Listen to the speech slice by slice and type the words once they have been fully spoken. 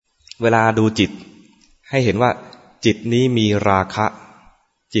เวลาดูจิตให้เห็นว่าจิตนี้มีราคะ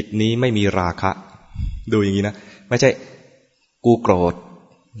จิตนี้ไม่มีราคะดูอย่างนี้นะไม่ใช่กูโกรธ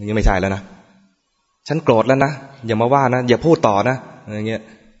อย่างนี้ไม่ใช่แล้วนะฉันโกรธแล้วนะอย่ามาว่านะอย่าพูดต่อนะอย่างเงี้ย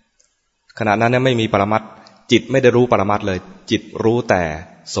ขณะนั้นเนี่ยไม่มีปรมัตถ์จิตไม่ได้รู้ปรมัตถ์เลยจิตรู้แต่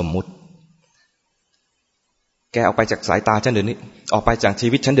สมมุติแกออกไปจากสายตาฉันเดี๋ยวนี้ออกไปจากชี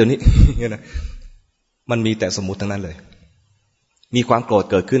วิตฉันเดี๋ยวนี้เนี่ยนะมันมีแต่สมมุติทั้งนั้นเลยมีความโกรธ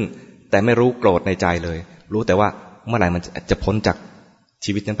เกิดขึ้นแต่ไม่รู้โกรธในใจเลยรู้แต่ว่าเมื่อไหร่มันจะพ้นจาก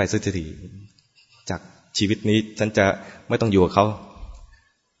ชีวิตนั้นไปสักทีจากชีวิตนี้ฉันจะไม่ต้องอยู่กับเขา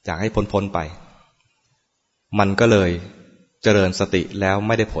อยากให้พ้นไปมันก็เลยเจริญสติแล้วไ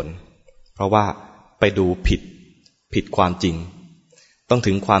ม่ได้ผลเพราะว่าไปดูผิดความจริงต้อง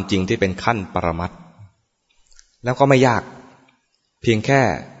ถึงความจริงที่เป็นขั้นปรมัตถ์แล้วก็ไม่ยากเพียงแค่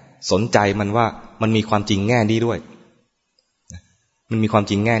สนใจมันว่ามันมีความจริงแง่นี้ด้วยมันมีความ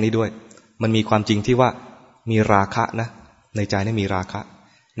จริงแง่นี้ด้วยมันมีความจริงที่ว่ามีราคะนะในใจนี่มีราคะ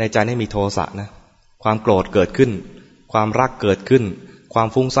ในใจนี่มีโทสะนะความโกรธเกิดขึ้นความรักเกิดขึ้นความ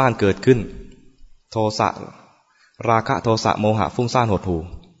ฟุ้งซ่านเกิดขึ้นโทสะราคะโทสะโมหะฟุ้งซ่านหดหู่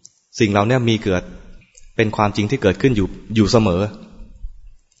สิ่งเหล่านี้มีเกิดเป็นความจริงที่เกิดขึ้นอยู่เสมอ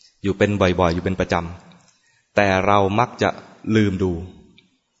อยู่เป็นบ่อยๆอยู่เป็นประจำแต่เรามักจะลืม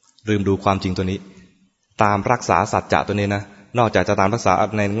ดูความจริงตัวนี้ตามรักษาสัจจะตัวนี้นะนอกจากจะตามรักษา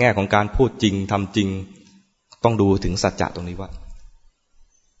ในแง่ของการพูดจริงทำจริงต้องดูถึงสัจจะตรงนี้ว่า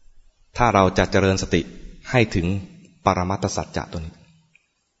ถ้าเราจะเจริญสติให้ถึงปรมัตถสัจจะตัวนี้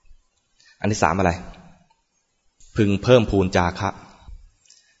อันที่สามอะไรพึงเพิ่มพูนจาคะ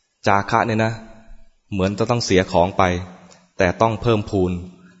เนี่ยนะเหมือนจะต้องเสียของไปแต่ต้องเพิ่มพูน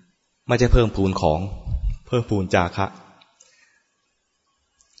ไม่ใช่เพิ่มพูนของเพิ่มพูนจาคะ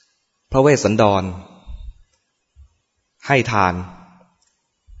พระเวสสันดรให้ทาน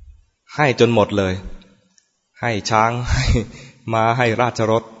ให้จนหมดเลยให้ช้างให้ม้าให้ราช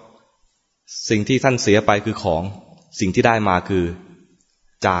รถสิ่งที่ท่านเสียไปคือของสิ่งที่ได้มาคือ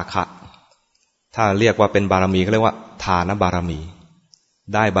จาคะถ้าเรียกว่าเป็นบารมีก็เรียกว่าทานบารมี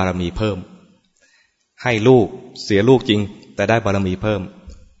ได้บารมีเพิ่มให้ลูกเสียลูกจริงแต่ได้บารมีเพิ่ม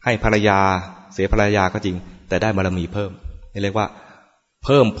ให้ภรรยาเสียภรรยาก็จริงแต่ได้บารมีเพิ่มนี่เรียกว่าเ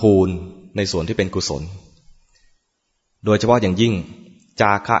พิ่มพูนในส่วนที่เป็นกุศลโดยเฉพาะอย่างยิ่งจ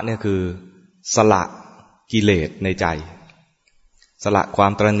าคะเนี่ยคือสละกิเลสในใจสละควา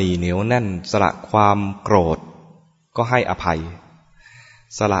มตระหนี่เหนียวแน่นสละความโกรธก็ให้อภัย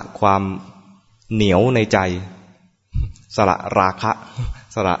สละความเหนียวในใจสละราคะ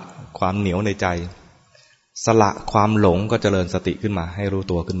สละความเหนียวในใจสละความหลงก็เจริญสติขึ้นมาให้รู้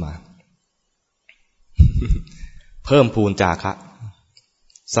ตัวขึ้นมาเพิ่มพูนจาคะ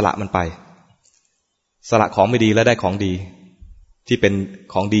สละมันไปสละของไม่ดีแล้วได้ของดีที่เป็น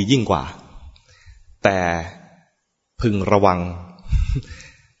ของดียิ่งกว่าแต่พึงระวัง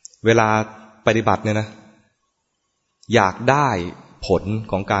เวลาปฏิบัติเนี่ยนะอยากได้ผล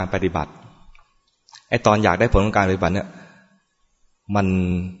ของการปฏิบัติไอ้ตอนอยากได้ผลของการปฏิบัติเนี่ย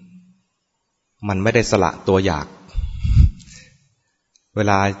มันไม่ได้สละตัวอยากเว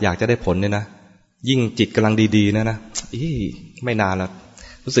ลาอยากจะได้ผลเนี่ยนะยิ่งจิตกำลังดีๆนะไม่นานแล้ว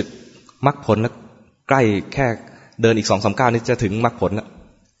รู้สึกมรรคผลแล้วใกล้แค่เดินอีก 2-3 ก้าวนี้จะถึงมรรคผลแล้ว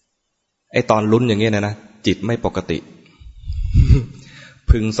ไอ้ตอนลุ้นอย่างเงี้ยนะจิตไม่ปกติ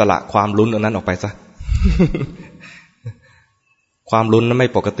พึงสละความลุ้นอันนั้นออกไปซะความลุ้นนั้นไม่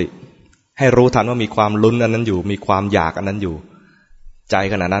ปกติให้รู้ทันว่ามีความลุ้นอันนั้นอยู่มีความอยากอันนั้นอยู่ใจ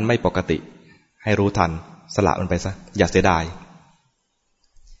ขณะนั้นไม่ปกติให้รู้ทันสละมันไปซะอย่าเสียดา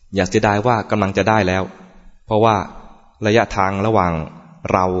ยว่ากำลังจะได้แล้วเพราะว่าระยะทางระหว่าง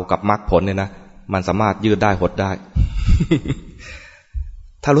เรากับมรรคผลเนี่ยนะมันสามารถยืดได้หดได้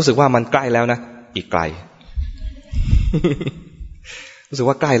ถ้ารู้สึกว่ามันใกล้แล้วนะอีกไกล รู้สึก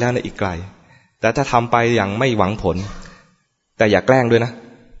ว่าใกล้แล้วนะอีกไกลแต่ถ้าทำไปอย่างไม่หวังผลแต่อย่าแกล้งด้วยนะ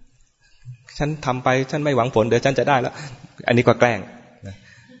ฉันทำไปฉันไม่หวังผลเดี๋ยวฉันจะได้แล้วอันนี้ก็แกล้ง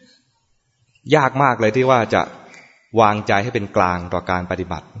ยากมากเลยที่ว่าจะวางใจให้เป็นกลางต่อการปฏิ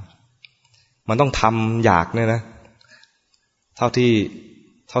บัติมันต้องทำอยากเนี่ยนะเท่า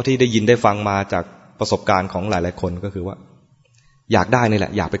ที่ได้ยินได้ฟังมาจากประสบการณ์ของหลายๆคนก็คือว่าอยากได้นี่แหล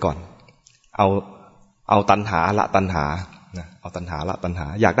ะอยากไปก่อนเอาตัณหาละตัณหาเอาตัณหาละตัณหา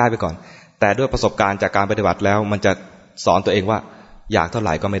อยากได้ไปก่อนแต่ด้วยประสบการณ์จากการปฏิบัติแล้วมันจะสอนตัวเองว่าอยากเท่าไห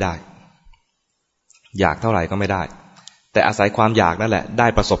ร่ก็ไม่ได้อยากเท่าไหร่ก็ไม่ได้แต่อาศัยความอยากนั่นแหละได้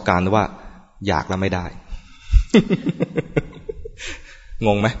ประสบการณ์ว่าอยากแล้วไม่ได้ ง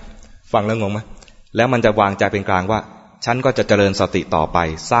งไหมฟังแล้วงงไหมแล้วมันจะวางใจเป็นกลางว่าฉันก็จะเจริญสติต่อไป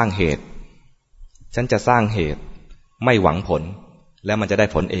สร้างเหตุฉันจะสร้างเหตุไม่หวังผลแล้วมันจะได้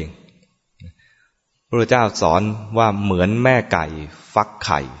ผลเอง พระเจ้าสอนว่าเหมือนแม่ไก่ฟักไ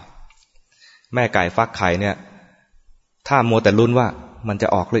ข่แม่ไก่ฟักไข่เนี่ยถ้ามัวแต่ลุ้นว่ามันจะ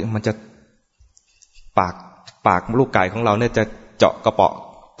ออกหรือมันจะปากลูกไก่ของเราเนี่ยจะเจาะกระเปาะ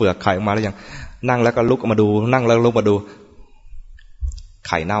เปลือกไข่ออกมาหรือยังนั่งแล้วก็ลุกมาดูนั่งแล้วลุกมาดูไ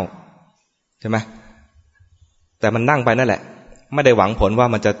ข่เน่าใช่ไหมแต่มันนั่งไปนั่นแหละไม่ได้หวังผลว่า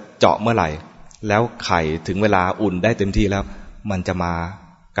มันจะเจาะเมื่อไหร่แล้วไข่ถึงเวลาอุ่นได้เต็มที่แล้วมันจะมา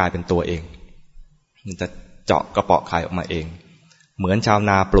กลายเป็นตัวเองมันจะเจาะกระเปาะไข่ออกมาเองเหมือนชาว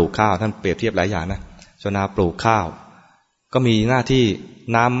นาปลูกข้าวท่านเปรียบเทียบหลายอย่างนะชาวนาปลูกข้าวก็มีหน้าที่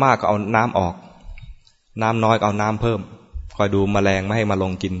น้ำมากก็เอาน้ำออกน้ำน้อยก็เอาน้ำเพิ่มคอยดูแมลงไม่ให้มาล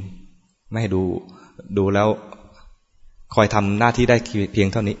งกินไม่ให้ดูแล้วคอยทำหน้าที่ได้เพียง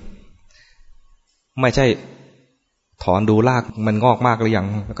เท่านี้ไม่ใช่ถอนดูรากมันงอกมากหรือยัง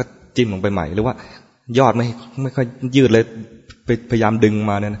แล้วก็จิ้มลงไปใหม่หรือว่ายอดไม่ค่อยยืดเลยพยายามดึง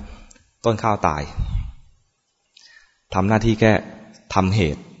มาเนี่ยนะต้นข้าวตายทำหน้าที่แค่ทำเห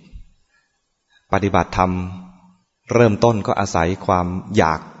ตุปฏิบัติธรรมเริ่มต้นก็อาศัยความอย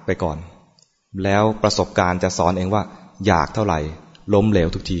ากไปก่อนแล้วประสบการณ์จะสอนเองว่าอยากเท่าไหร่ล้มเหลว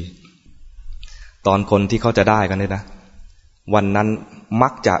ทุกทีตอนคนที่เขาจะได้กันเนี่ยนะวันนั้นมั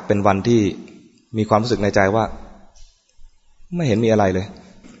กจะเป็นวันที่มีความรู้สึกในใจว่าไม่เห็นมีอะไรเลย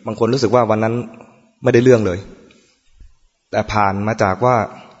บางคนรู้สึกว่าวันนั้นไม่ได้เรื่องเลยแต่ผ่านมาจา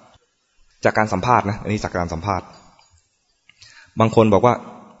กการสัมภาษณ์นะอันนี้จากการสัมภาษณ์บางคนบอกว่า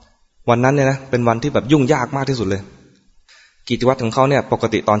วันนั้นเนี่ยนะเป็นวันที่แบบยุ่งยากมากที่สุดเลยกิจวัตรของเขาเนี่ยปก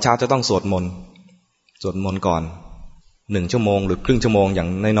ติตอนเช้าจะต้องสวดมนต์ก่อน1 ชั่วโมงหรือครึ่งชั่วโมงอย่าง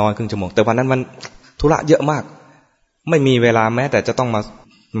น้อยๆครึ่งชั่วโมงแต่วันนั้นมันธุระเยอะมากไม่มีเวลาแม้แต่จะต้อง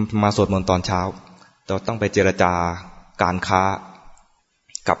มาสวดมนต์ตอนเช้าเราต้องไปเจรจาการค้า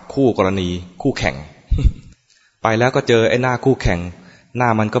กับคู่กรณีคู่แข่ง ไปแล้วก็เจอไอ้หน้าคู่แข่งหน้า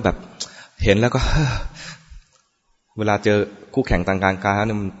มันก็แบบเห็นแล้วก็ เวลาเจอคู่แข่งต่างการค้าเ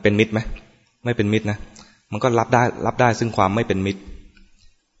นี่ยมันเป็นมิตรไหมไม่เป็นมิตรนะมันก็รับได้ซึ่งความไม่เป็นมิตร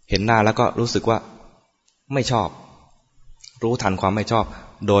เห็นหน้าแล้วก็รู้สึกว่าไม่ชอบรู้ทันความไม่ชอบ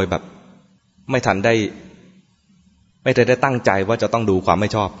โดยแบบไม่ได้ตั้งใจว่าจะต้องดูความไม่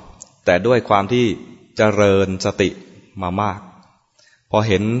ชอบแต่ด้วยความที่เจริญสติมามากพอ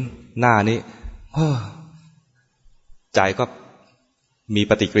เห็นหน้านี้ใจก็มี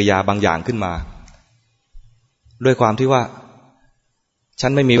ปฏิกิริยาบางอย่างขึ้นมาด้วยความที่ว่าฉั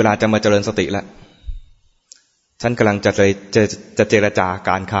นไม่มีเวลาจะมาเจริญสติแล้วฉันกำลังจะเจรจาก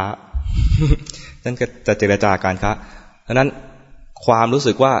ารค้า ฉันก็จะเจรจาการค้าเพราะนั้นความรู้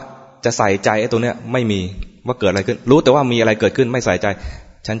สึกว่าจะใส่ใจไอ้ตัวเนี้ยไม่มีว่าเกิดอะไรขึ้นรู้แต่ว่ามีอะไรเกิดขึ้นไม่ใส่ใจ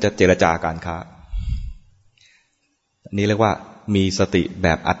ฉันจะเจรจาการค้านี่เรียกว่ามีสติแบ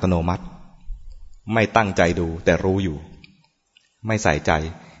บอัตโนมัติไม่ตั้งใจดูแต่รู้อยู่ไม่ใส่ใจ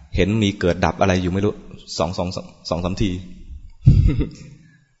เห็นมีเกิดดับอะไรอยู่ไม่รู้2-3 ที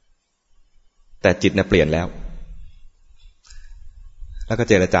แต่จิตเนี่ยเปลี่ยนแล้วก็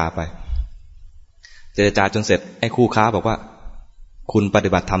เจรจาไปเจรจาจนเสร็จไอ้คู่ค้าบอกว่าคุณปฏิ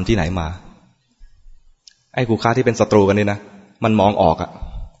บัติธรรมที่ไหนมาไอ้คู่ค้าที่เป็นศัตรูกันนี่นะมันมองออกอะ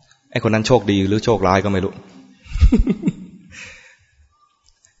ไอ้คนนั้นโชคดีหรือโชคร้ายก็ไม่รู้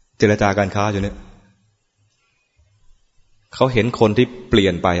เจรจาการค้าอยู่เนี่ยเขาเห็นคนที่เปลี่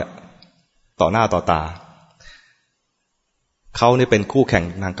ยนไปอะต่อหน้าต่อตาเขานี่เป็นคู่แข่ง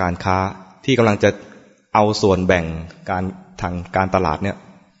ทางการค้าที่กำลังจะเอาส่วนแบ่งทางการตลาดเนี่ย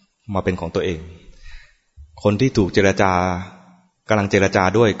มาเป็นของตัวเองคนที่ถูกเจรจากำลังเจรจา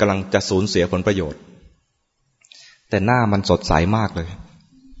ด้วยกำลังจะสูญเสียผลประโยชน์แต่หน้ามันสดใสมากเลย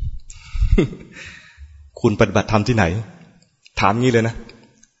คุณปฏิบัติธรรมที่ไหนถามงี้เลยนะ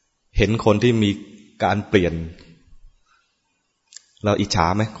เห็นคนที่มีการเปลี่ยนเราอิจฉา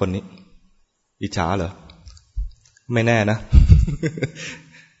ไหมคนนี้อิจฉาเหรอไม่แน่นะ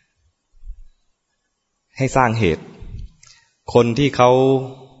ให้สร้างเหตุคนที่เขา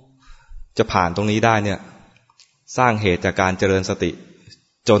จะผ่านตรงนี้ได้เนี่ยสร้างเหตุจากการเจริญสติ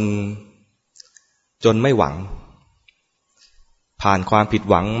จนไม่หวังผ่านความผิด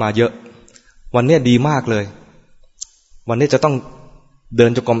หวังมาเยอะวันนี้ดีมากเลยวันนี้จะต้องเดิ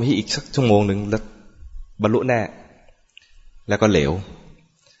นจงกรมให้อีกสักชั่วโมงหนึ่งแล้วบรรลุแน่แล้วก็เหลว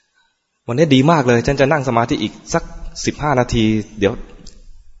วันนี้ดีมากเลยฉันจะนั่งสมาธิอีกสัก15 นาทีเดี๋ยว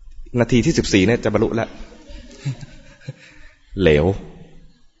นาทีที่14เนี่ยจะบรรลุแล้วเหลว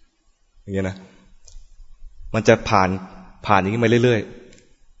อย่างเงี้ยนะมันจะผ่านอย่างนี้มาเรื่อย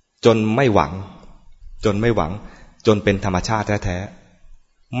ๆจนไม่หวังจนเป็นธรรมชาติแท้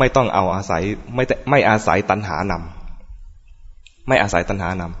ๆไม่ต้องเอาอาศัยไม่อาศัยตัณหานำไม่อาศัยตัณหา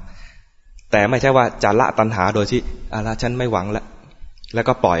นำแต่ไม่ใช่ว่าจะละตัณหาโดยที่ละฉันไม่หวังแล้ว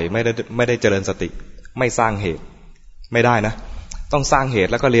ก็ปล่อยไม่ได้เจริญสติ ไม่สร้างเหตุไม่ได้นะต้องสร้างเหตุ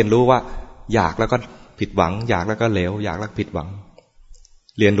แล้วก็เรียนรู้ว่าอยากแล้วก็ผิดหวังอยากแล้วก็เหลวอยากแล้วผิดหวัง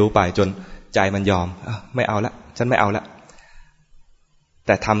เรียนรู้ไปจนใจมันยอมไม่เอาละฉันไม่เอาละแ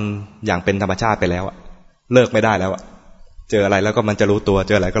ต่ทำอย่างเป็นธรรมชาติไปแล้วเลิกไม่ได้แล้วเจออะไรแล้วก็มันจะรู้ตัวเ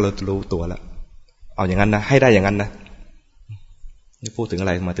จออะไรก็รู้ตัวแล้วเอาอย่างนั้นนะให้ได้อย่างนั้นนะนี่พูดถึงอะไ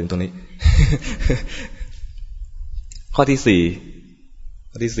รมาถึงตรงนี้ ข้อที่สี่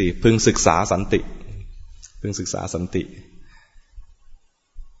พึงศึกษาสันติพึงศึกษาสันติ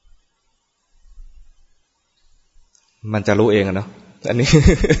มันจะรู้เองอะเนาะอันนี้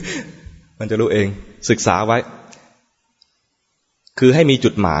มันจะรู้เองศึกษาไว้คือให้มีจุ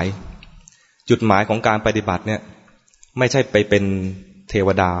ดหมายของการปฏิบัติเนี่ยไม่ใช่ไปเป็นเทว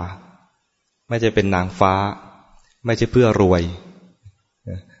ดาไม่ใช่เป็นนางฟ้าไม่ใช่เพื่อรวย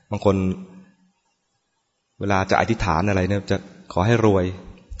บางคนเวลาจะอธิษฐานอะไรเนี่ยจะขอให้รวย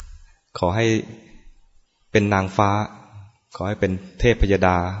ขอให้เป็นนางฟ้าขอให้เป็นเทพพยด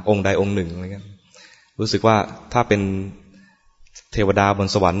าองค์ใดองค์หนึ่งอะไรเงี้ยรู้สึกว่าถ้าเป็นเทวดาบน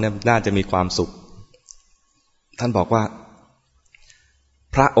สวรรค์เนี่ยน่าจะมีความสุขท่านบอกว่า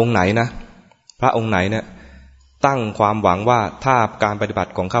พระองค์ไหนเนี่ยตั้งความหวังว่าถ้าการปฏิบั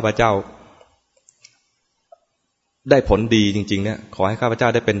ติของข้าพเจ้าได้ผลดีจริงๆเนี่ยขอให้ข้าพเจ้า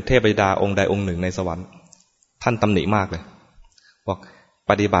ได้เป็นเทพธิดาองค์ใดองค์หนึ่งในสวรรค์ท่านตำหนิมากเลยบอก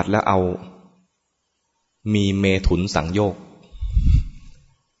ปฏิบัติแล้วเอามีเมถุนสังโยค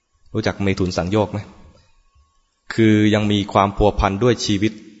รู้จักเมถุนสังโยคไหมคือยังมีความพัวพันด้วยชีวิ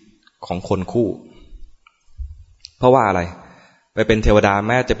ตของคนคู่เพราะว่าอะไรไปเป็นเทวดาแ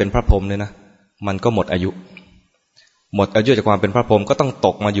ม้จะเป็นพระพรหมเนี่ยนะมันก็หมดอายุจากความเป็นพระพรหมก็ต้องต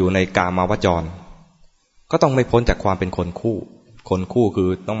กมาอยู่ในกามาวจรก็ต้องไม่พ้นจากความเป็นคนคู่คือ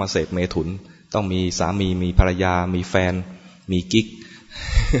ต้องมาเสพเมถุนต้องมีสามีมีภรรยามีแฟนมีกิ๊ก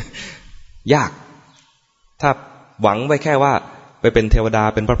ยากถ้าหวังไว้แค่ว่าไปเป็นเทวดา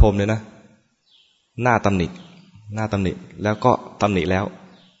เป็นพระพรหมเนี่ยนะหน้าตำหนิแล้วก็ตำหนิแล้ว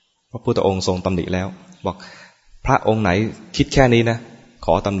พระพุทธองค์ทรงตำหนิแล้วบอกพระองค์ไหนคิดแค่นี้นะข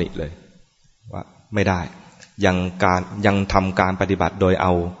อตำหนิเลยว่าไม่ได้ยังทำการปฏิบัติโดยเอ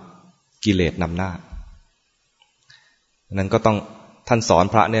ากิเลสนำหน้านั้นก็ต้องท่านสอน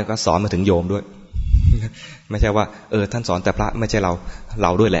พระเนี่ยก็สอนมาถึงโยมด้วย ไม่ใช่ว่าท่านสอนแต่พระไม่ใช่เร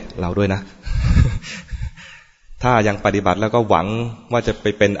าด้วยแหละเราด้วยนะ ถ้ายังปฏิบัติแล้วก็หวังว่าจะไป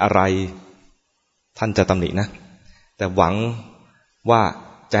เป็นอะไรท่านจะตำหนินะแต่หวังว่า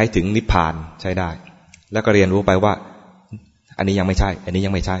จะให้ถึงนิพพานใช้ได้แล้วก็เรียนรู้ไปว่าอันนี้ยังไม่ใช่อันนี้ยั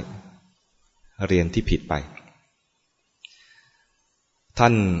งไม่ใช่เรียนที่ผิดไปท่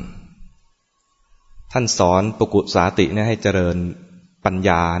านสอนปุกุสาติเนี่ยให้เจริญปัญญ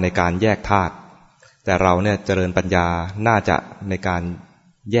าในการแยกธาตุแต่เราเนี่ยเจริญปัญญาน่าจะในการ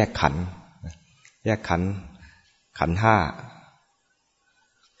แยกขันธ์ห้า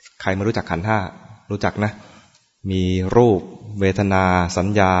ใครไม่รู้จักขันธ์ห้ารู้จักนะมีรูปเวทนาสัญ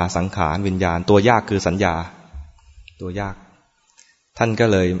ญาสังขารวิญญาณตัวยากคือสัญญาตัวยากท่านก็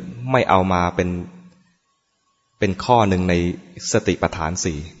เลยไม่เอามาเป็นข้อหนึ่งในสติปัฏฐาน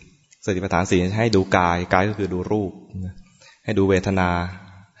สี่ให้ดูกายก็คือดูรูปให้ดูเวทนา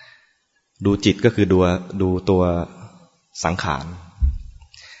ดูจิตก็คือดูตัวสังขาร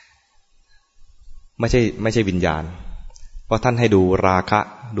ไม่ใช่วิญญาณเพราะท่านให้ดูราคะ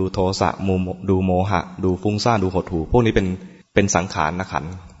ดูโทสะดูโมหะดูฟุ้งซ่านดูหดหู่พวกนี้เป็นสังขารขัน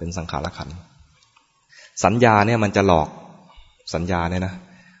ธ์เป็นสังขารขันธ์สัญญาเนี่ยมันจะหลอกสัญญาเนี่ยนะ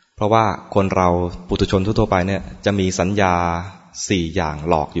เพราะว่าคนเราปุถุชนทั่วไปเนี่ยจะมีสัญญา4อย่าง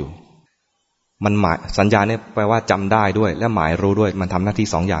หลอกอยู่มันหมายสัญญาเนี่ยแปลว่าจำได้ด้วยและหมายรู้ด้วยมันทำหน้าที่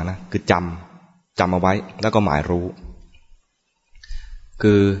2อย่างนะคือจำเอาไว้แล้วก็หมายรู้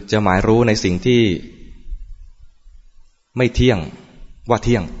คือจะหมายรู้ในสิ่งที่ไม่เที่ยงว่าเ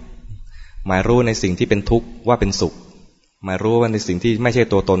ที่ยงหมายรู้ในสิ่งที่เป็นทุกข์ว่าเป็นสุขหมายรู้ว่าในสิ่งที่ไม่ใช่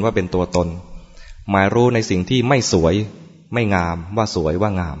ตัวตนว่าเป็นตัวตนหมายรู้ในสิ่งที่ไม่สวยไม่งามว่าสวยว่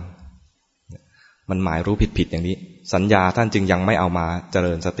างามมันหมายรู้ผิดอย่างนี้สัญญาท่านจึงยังไม่เอามาเจ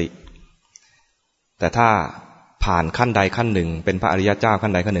ริญสติแต่ถ้าผ่านขั้นใดขั้นหนึ่งเป็นพระอริยเจ้าขั้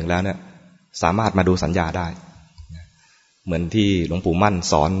นใดขั้นหนึ่งแล้วเนี่ยสามารถมาดูสัญญาได้เหมือนที่หลวงปู่มั่น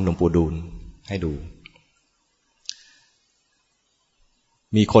สอนหลวงปู่ดูลให้ดู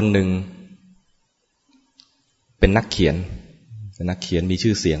มีคนหนึ่งเป็นนักเขียนมี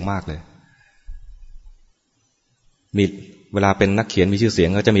ชื่อเสียงมากเลยมีเวลาเป็นนักเขียนมีชื่อเสียง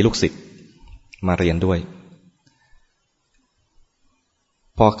ก็จะมีลูกศิษย์มาเรียนด้วย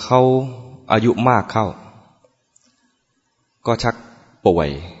พอเขาอายุมากเข้าก็ชักป่วย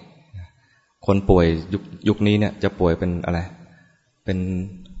คนป่วยยุคนี้เนี่ยจะป่วยเป็นอะไรเป็น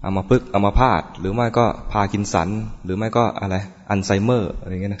อัมพฤกษ์อัมพาตหรือไม่ก็พาร์กินสันหรือไม่ก็อะไรอัลไซเมอร์อะไ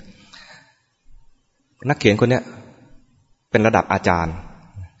รเงี้ยนะนักเขียนคนเนี้ยเป็นระดับอาจารย์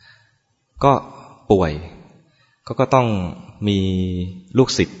ก็ป่วยก็ต้องมีลูก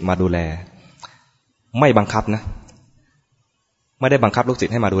ศิษย์มาดูแลไม่บังคับนะไม่ได้บังคับลูกศิษ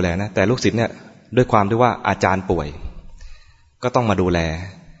ย์ให้มาดูแลนะแต่ลูกศิษย์เนี่ยด้วยความที่ว่าอาจารย์ป่วยก็ต้องมาดูแล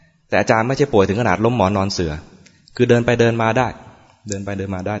แต่อาจารย์ไม่ใช่ป่วยถึงขนาดล้มหมอนนอนเสื่อคือเดินไปเดินมาได้เดินไปเดิน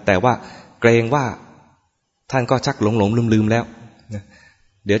มาได้แต่ว่าเกรงว่าท่านก็ชักหลงลืมแล้ว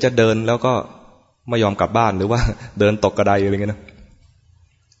เดี๋ยวจะเดินแล้วก็ไม่ยอมกลับบ้านหรือว่าเดินตกกระไดอะไรเงี้ยนะ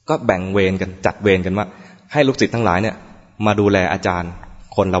ก็แบ่งเวรกันจัดเวรกันว่าให้ลูกศิษย์ทั้งหลายเนี่ยมาดูแลอาจารย์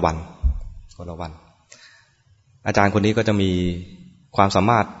คนละวันอาจารย์คนนี้ก็จะมีความสา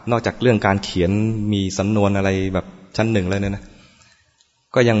มารถนอกจากเรื่องการเขียนมีสำนวนอะไรแบบชั้นหนึ่งเลยนะ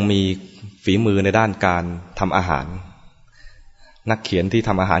ก็ยังมีฝีมือในด้านการทำอาหารนักเขียนที่ท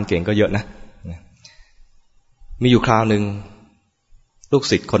ำอาหารเก่งก็เยอะนะมีอยู่คราวหนึ่งลูก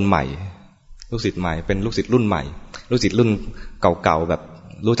ศิษย์คนใหม่ลูกศิษย์ใหม่เป็นลูกศิษย์รุ่นใหม่ลูกศิษย์รุ่นเก่าๆแบบ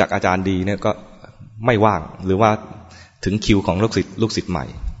รู้จักอาจารย์ดีเนี่ยก็ไม่ว่างหรือว่าถึงคิวของลูกศิษย์ใหม่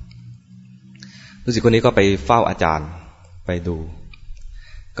ลูกศิษย์คนนี้ก็ไปเฝ้าอาจารย์ไปดู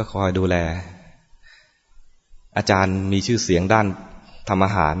ก็คอยดูแลอาจารย์มีชื่อเสียงด้านทำอ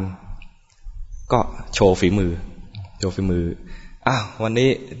าหารก็โชว์ฝีมือวันนี้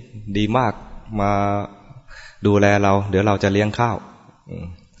ดีมากมาดูแลเราเดี๋ยวเราจะเลี้ยงข้าว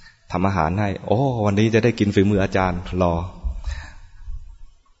ทำอาหารให้โอ้วันนี้จะได้กินฝีมืออาจารย์รอ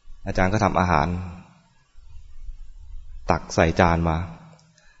อาจารย์ก็ทำอาหารตักใส่จาน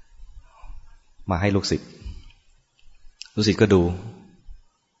มาให้ลูกศิษย์ก็ดู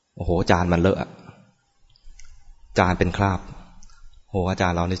โอ้โหจานมันเลอะจานเป็นคราบโหอาจา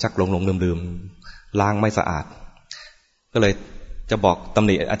รย์เรานี่ชักหลงลืมล้างไม่สะอาดก็เลยจะบอกตำห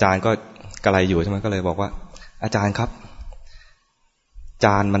นิอาจารย์ก็กระไรอยู่ใช่ไหมก็เลยบอกว่าอาจารย์ครับจ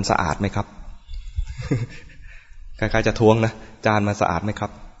านมันสะอาดไหมครับ คล้ายๆจะท้วงนะจานมันสะอาดไหมครั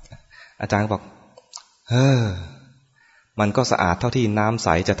บอาจารย์ก็บอกมันก็สะอาดเท่าที่น้ำใส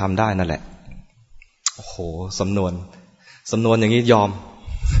จะทำได้นั่นแหละโอ้โหสำนวนอย่างนี้ยอม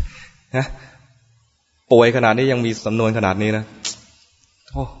นะป่วยขนาดนี้ยังมีสำนวนขนาดนี้นะ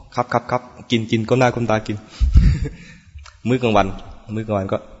โอ้ครับกินก็น่าก้มตากิน มื้อกลางวัน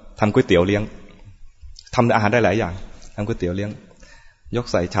ก็ทำก๋วยเตี๋ยวเลี้ยงทำอาหารได้หลายอย่างทำก๋วยเตี๋ยวเลี้ยงยก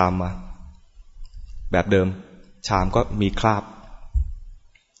ใส่ชามมาแบบเดิมชามก็มีคราบ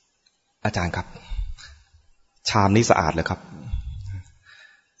อาจารย์ครับชามนี้สะอาดเลยครับ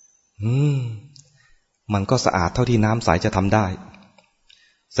มันก็สะอาดเท่าที่น้ำใสจะทำได้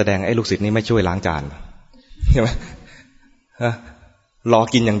แสดงไอ้ลูกศิษย์นี้ไม่ช่วยล้างจานใช่ไหมรอ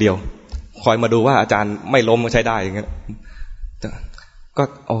กินอย่างเดียวคอยมาดูว่าอาจารย์ไม่ล้มก็ใช้ได้อย่างเงี้ยก็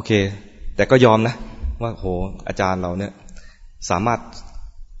โอเคแต่ก็ยอมนะว่าโหอาจารย์เราเนี่ยสามารถ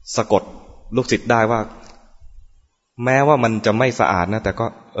สะกดลูกศิษย์ได้ว่าแม้ว่ามันจะไม่สะอาดนะแต่ก็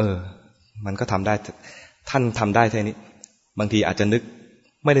มันก็ทำได้ท่านทำได้แค่นี้บางทีอาจจะ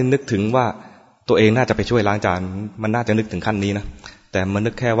ไม่ได้นึกถึงว่าตัวเองน่าจะไปช่วยล้างจานมันน่าจะนึกถึงขั้นนี้นะแต่มัน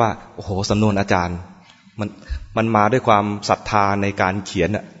นึกแค่ว่าโอ้โหสำนวนอาจารย์มันมาด้วยความศรัทธาในการเขียน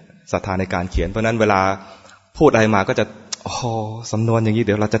อะศรัทธาในการเขียนเพราะนั้นเวลาพูดอะไรมาก็จะโอ้สำนวนอย่างนี้เ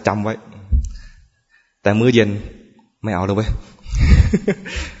ดี๋ยวเราจะจำไว้แต่มื้อเย็นไม่เอาเลยเว้ย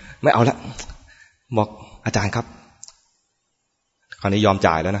ไม่เอาละบอกอาจารย์ครับคราวนี้ยอม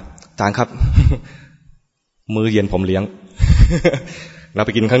จ่ายแล้วนะอาจารย์ครับ มื้อเย็นผมเลี้ยง เราไป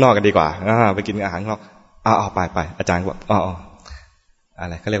กินข้างนอกกันดีกว่าไปกินอาหารข้างนอกไปอาจารย์บอกอะ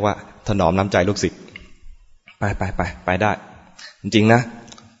ไรเขาเรียกว่าถนอมน้ำใจลูกศิษย์ไปได้จริงๆนะ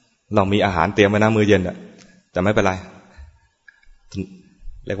เรามีอาหารเตรียมไว้นะมื้อเย็นอ่ะแต่ไม่เป็นไร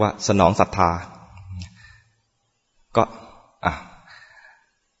เรียกว่าสนองศรัทธาก็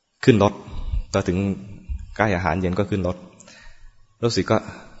ขึ้นรถพอถึงใกล้อาหารเย็นก็ขึ้นรถลูกศิษย์ก็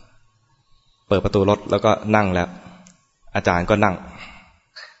เปิดประตูรถแล้วก็นั่งแล้วอาจารย์ก็นั่ง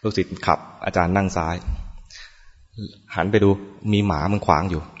ลูกศิษย์ขับอาจารย์นั่งซ้ายหันไปดูมีหมามันขวาง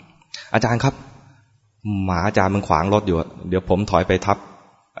อยู่อาจารย์ครับหมาอาจารย์มันขวางรถอยู่เดี๋ยวผมถอยไปทับ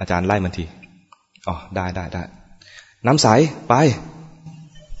อาจารย์ไล่มันทีได้น้ำใสไป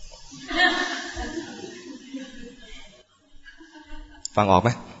ฟังออกไหม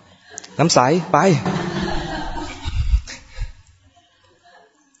น้ำใสไป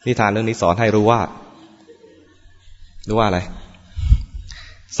นิทานเรื่องนี้สอนให้รู้ว่าอะไร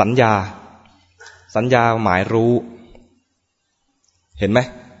สัญญาหมายรู้เห็นไหม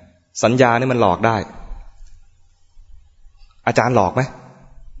สัญญานี่มันหลอกได้อาจารย์หลอกไหม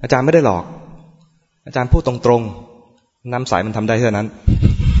อาจารย์ไม่ได้หลอกอาจารย์พูดตรงๆน้ำใสมันทำได้เท่านั้น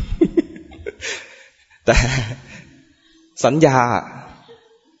แต่สัญญา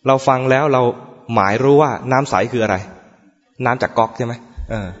เราฟังแล้วเราหมายรู้ว่าน้ำใสคืออะไรน้ำจากก๊อกใช่ไหม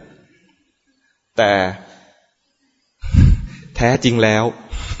แต่แท้จริงแล้ว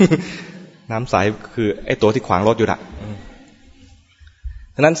น้ำใสคือไอ้ตัวที่ขวางรถอยู่น่ะ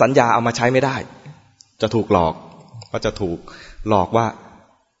ฉะนั้นสัญญาเอามาใช้ไม่ได้จะถูกหลอกก็จะถูกหลอกว่า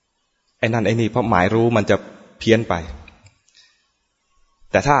ไอ้นั่นไอ้นี่เพราะหมายรู้มันจะเพี้ยนไป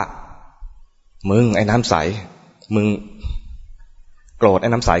แต่ถ้ามึงไอ้น้ำใสมึงโกรธไอ้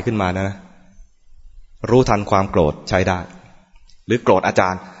น้ำใสขึ้นมานะรู้ทันความโกรธใช้ได้หรือโกรธอาจา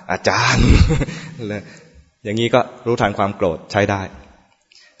รย์อย่างนี้ก็รู้ทันความโกรธใช้ได้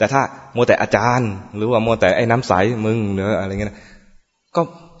แต่ถ้ามัวแต่อาจารย์หรือว่ามัวแต่ไอ้น้ำใสมึงหรืออะไรเงี้ยก็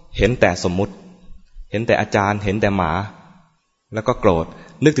เห็นแต่สมมุติเห็นแต่อาจารย์เห็นแต่หมาแล้วก็โกรธ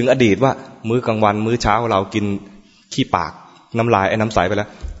นึกถึงอดีตว่ามื้อกลางวันมื้อเช้าเรากินขี้ปากน้ำลายไอ้น้ำใสไปแล้ว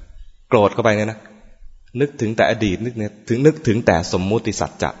โกรธเข้าไปเนี่ยนะนึกถึงแต่อดีตนึกถึงแต่สมมุติสั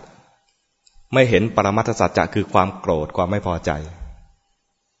จจะไม่เห็นปรมัตถสัจจะคือความโกรธความไม่พอใจ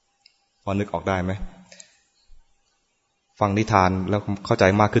พอนึกออกได้ไหมฟังนิทานแล้วเข้าใจ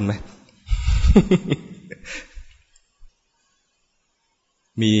มากขึ้นไหม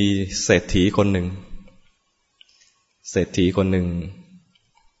มีเศรษฐีคนหนึ่ง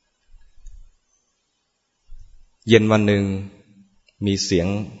เย็นวันหนึ่งมีเสียง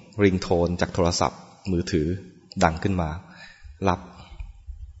ริงโทนจากโทรศัพท์มือถือดังขึ้นมารับ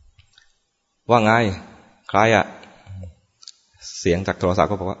ว่าไงใครอะเสียงจากโทรศัพท์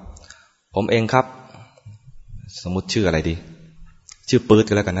ก็บอกว่าผมเองครับสมมุติชื่ออะไรดีชื่อปื๊ด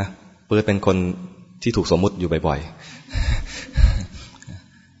ก็แล้วกันนะปื๊ดเป็นคนที่ถูกสมมุติอยู่บ่อย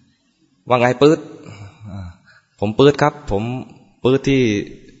ๆว่าไงปื๊ดผมปื๊ดครับผมปื๊ดที่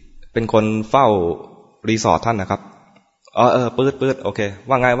เป็นคนเฝ้ารีสอร์ทท่านนะครับปื๊ดโอเค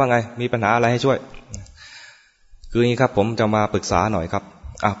ว่าไงมีปัญหาอะไรให้ช่วยคืออย่างนี้ครับผมจะมาปรึกษาหน่อยครับ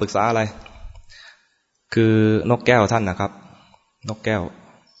ปรึกษาอะไรคือนกแก้วท่านนะครับนกแก้ว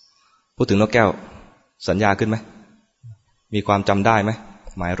พูดถึงนกแก้วสัญญาขึ้นไหมมีความจำได้ไหม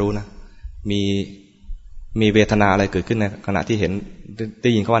หมายรู้นะมีเวทนาอะไรเกิดขึ้นในขณะที่เห็นได้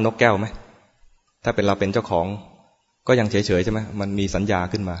ยินเขาว่านกแก้วไหมถ้าเป็นเราเป็นเจ้าของก็ยังเฉยๆใช่ไหมมันมีสัญญา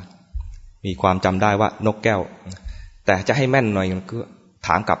ขึ้นมามีความจำได้ว่านกแก้วแต่จะให้แม่นหน่อยก็ถ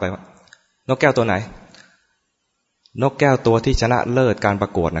ามกลับไปว่านกแก้วตัวไหนนกแก้วตัวที่ชนะเลิศการปร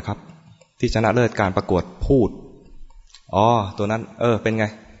ะกวดนะครับที่ชนะเลิศการประกวดพูดตัวนั้นเป็นไง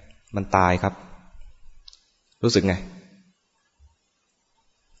มันตายครับรู้สึกไง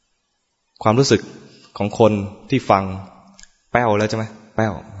ความรู้สึกของคนที่ฟังแป้วแล้วใช่ไหมแป้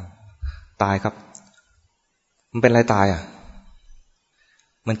วตายครับมันเป็นอะไรตาย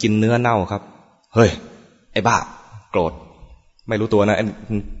มันกินเนื้อเน่าครับเฮ้ยไอ้บ้าโกรธไม่รู้ตัวนะ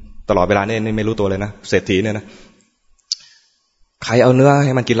ตลอดเวลาเนี่ยไม่รู้ตัวเลยนะเศรษฐีเนี่ยนะใครเอาเนื้อใ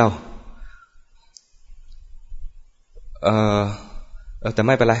ห้มันกินเราแต่ไ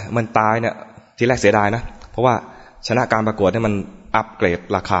ม่เป็นไรมันตายเนี่ยทีแรกเสียดายนะเพราะว่าชนะการประกวดเนี่ยมันอัปเกรด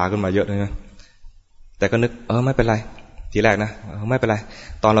ราคาขึ้นมาเยอะเลยนะแต่ก็นึกไม่เป็นไรทีแรกนะไม่เป็นไร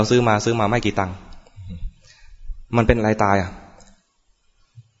ตอนเราซื้อมาไม่กี่ตังค์มันเป็นอะไรตาย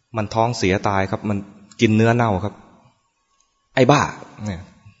มันท้องเสียตายครับมันกินเนื้อเน่าครับไอ้บ้าเนี่ย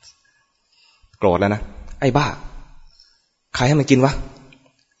โกรธแล้วนะไอ้บ้าใครให้มันกินวะ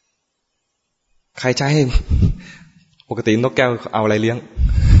ใครใช้ให้ปกตินกแก้วเอาอะไรเลี้ยง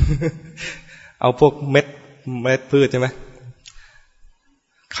เอาพวกเม็ดพืชใช่ไหม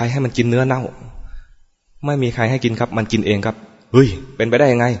ใครให้มันกินเนื้อเน่าไม่มีใครให้กินครับมันกินเองครับเฮ้ยเป็นไปได้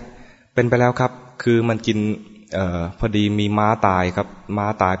ยังไงเป็นไปแล้วครับคือมันกินพอดีมีม้าตายครับม้า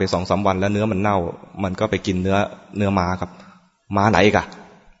ตายไป 2-3 วันแล้วเนื้อมันเน่ามันก็ไปกินเนื้อม้าครับม้าไหนกะ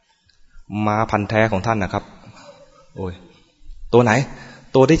ม้าพันธุ์แท้ของท่านนะครับโอ้ยตัวไหน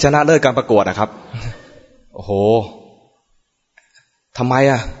ตัวที่ชนะเลิศการประกวดนะครับโอ้โหทำไม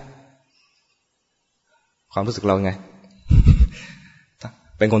ความรู้สึกเราไง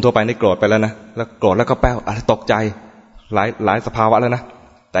เป็นคนทั่วไปนี่โกรธไปแล้วนะแล้วโกรธแล้วก็แป้วตกใจหลายสภาวะแล้วนะ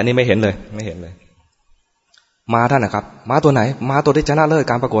แต่นี่ไม่เห็นเลยม้าท่านนะครับม้าตัวไหนม้าตัวที่ชนะเลิศ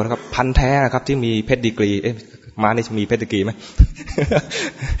การประกวดครับพันธุ์แท้นะครับที่มีเพชรดีกรีม้านี่มีเพชรดีกรีไหม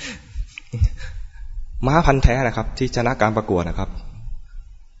ม้าพันธุ์แท้นะครับที่ชนะการประกวดนะครับ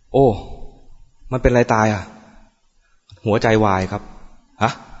โอ้มันเป็นอะไรตายหัวใจวายครับ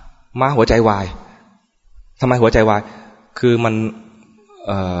ม้าหัวใจวายทำไมหัวใจวายคือมัน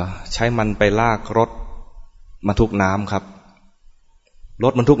ใช้มันไปลากรถบรรทุกน้ำครับร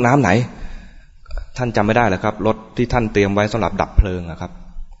ถบรรทุกน้ำไหนท่านจำไม่ได้เหรอครับรถที่ท่านเตรียมไว้สำหรับดับเพลิงครับ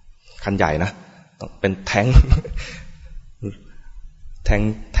คันใหญ่นะต้องเป็นแทง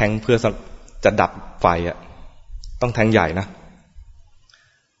เพื่อ จะดับไฟอ่ะต้องแทงใหญ่นะ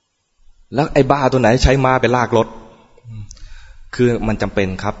แล้วไอ้บ้าตัวไหนใช้ม้าไปลากรถคือมันจำเป็น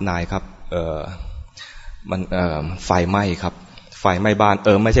ครับนายครับมันไฟไหม้ครับไฟไหม้บ้าน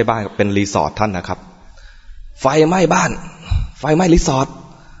ไม่ใช่บ้านเป็นรีสอร์ทท่านนะครับไฟไหม้บ้านไฟไหม้รีสอร์ท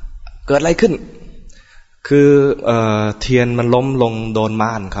เกิดอะไรขึ้นคือเทียนมันล้มลงโดน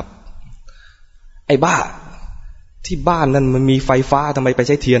ม่านครับไอ้บ้าที่บ้านนั่นมันมีไฟฟ้าทำไมไปใ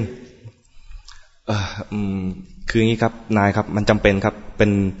ช้เทียนคืออย่างนี้ครับนายครับมันจำเป็นครับเป็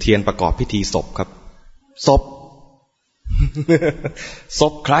นเทียนประกอบพิธีศพครับศพ ศ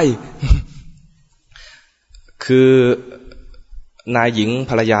พใคร คือนายหญิง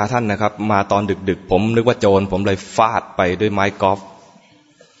ภรรยาท่านนะครับมาตอนดึกๆผมนึกว่าโจรผมเลยฟาดไปด้วยไม้กอ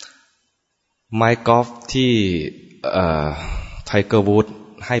ล์ฟที่ไทเกอร์วูด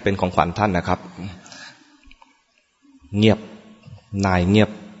ให้เป็นของขวัญท่านนะครับเงียบนายเงียบ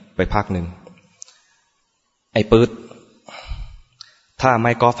ไปพักหนึ่งไอ้ปื๊ดถ้าไ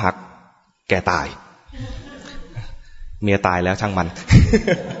ม้กอล์ฟหักแกตายเมียตายแล้วช่างมัน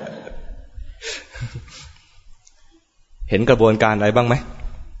เห็นกระบวนการอะไรบ้างไหม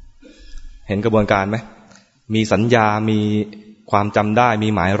เห็นกระบวนการไหมมีสัญญามีความจำได้มี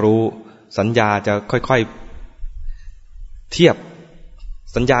หมายรู้สัญญาจะค่อยๆเทียบ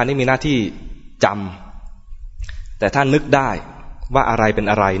สัญญานี่มีหน้าที่จำแต่ถ้านึกได้ว่าอะไรเป็น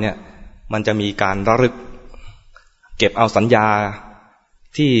อะไรเนี่ยมันจะมีการระลึกเก็บเอาสัญญา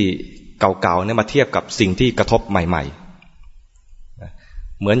ที่เก่าๆเนี่ยมาเทียบกับสิ่งที่กระทบใหม่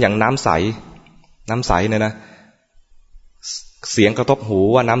ๆเหมือนอย่างน้ำใสเนี่ยนะเสียงกระทบหู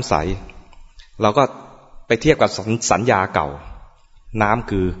ว่าน้ำใสเราก็ไปเทียบกับสัญญาเก่าน้ำ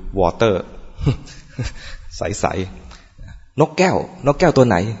คือ water ใสๆนกแก้วตัว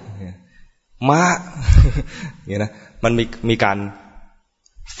ไหนม้าอย่างนี้นะมันมีการ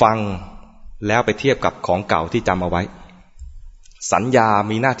ฟังแล้วไปเทียบกับของเก่าที่จำเอาไว้สัญญา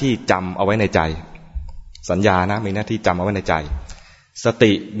มีหน้าที่จำเอาไว้ในใจสัญญานะมีหน้าที่จำเอาไว้ในใจส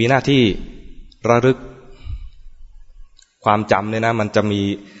ติมีหน้าที่ระลึกความจำเนี่ยนะมันจะมี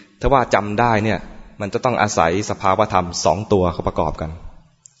ถ้าว่าจำได้เนี่ยมันจะต้องอาศัยสภาวธรรมสองตัวเข้าประกอบกัน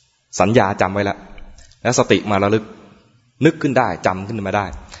สัญญาจำไว้แล้วสติมาระลึกนึกขึ้นได้จำขึ้นมาได้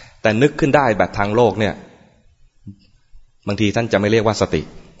แต่นึกขึ้นได้แบบทางโลกเนี่ยบางทีท่านจะไม่เรียกว่าสติ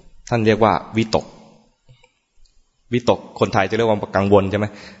ท่านเรียกว่าวิตกคนไทยจะเรียกว่ากังวลใช่ไหม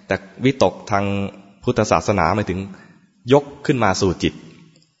แต่วิตกทางพุทธศาสนาหมายถึงยกขึ้นมาสู่จิต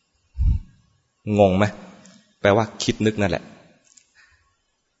งงไหมแปลว่าคิดนึกนั่นแหละ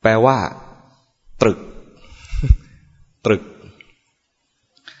แปลว่าตรึก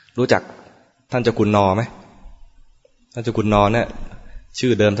รู้จักท่านเจ้าคุณนอไหมท่านเจ้าคุณนอเนี่ยชื่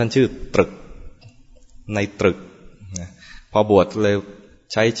อเดิมท่านชื่อตรึกในตรึกพอบวชเลย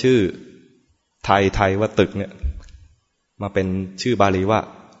ใช้ชื่อไทยว่าตรึกเนี่ยมาเป็นชื่อบาลีว่า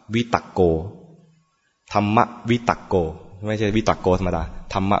วิตักโกธรรมวิตักโกไม่ใช่วิตักโกธรรมดา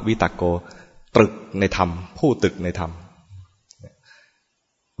ธรรมวิตักโกตรึกในธรรมผู้ตรึกในธรรม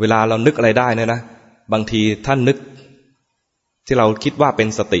เวลาเรานึกอะไรได้เนี่ยนะบางทีท่านนึกที่เราคิดว่าเป็น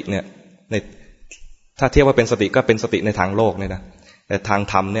สติเนี่ยในถ้าเทียบว่าเป็นสติก็เป็นสติในทางโลกเนี่ยนะแต่ทาง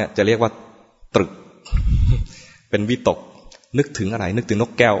ธรรมเนี่ยจะเรียกว่าตรึก เป็นวิตกนึกถึงอะไรนึกถึงน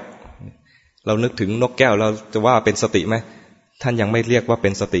กแก้วเรานึกถึงนกแก้วเราจะว่าเป็นสติไหมท่านยังไม่เรียกว่าเป็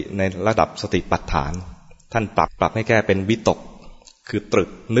นสติในระดับสติปัฏฐานท่านปรับให้แก้เป็นวิตกคือตรึก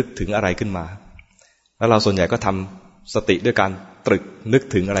นึกถึงอะไรขึ้นมาแล้วเราส่วนใหญ่ก็ทำสติด้วยการตรึกนึก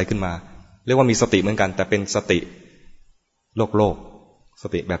ถึงอะไรขึ้นมาเรียกว่ามีสติเหมือนกันแต่เป็นสติโลกส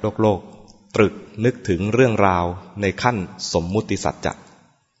ติแบบโลกตรึกนึกถึงเรื่องราวในขั้นสมมุติสัจจะ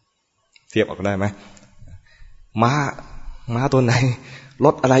เทียบออกได้ไหมม้าตัวไหนร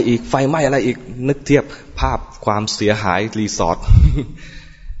ถอะไรอีกไฟไหม้อะไรอีกนึกเทียบภาพความเสียหายรีสอร์ท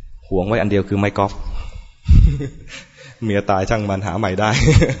ห่วงไว้อันเดียวคือไม้กอล์ฟ เมียตายช่างมันหาใหม่ได้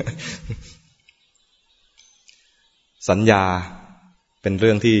สัญญาเป็นเ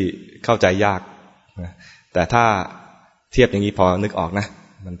รื่องที่เข้าใจยากแต่ถ้าเทียบอย่างนี้พอนึกออกนะ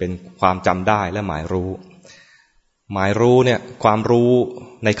มันเป็นความจำได้และหมายรู้เนี่ยความรู้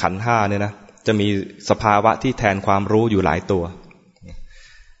ในขันธ์ห้าเนี่ยนะจะมีสภาวะที่แทนความรู้อยู่หลายตัว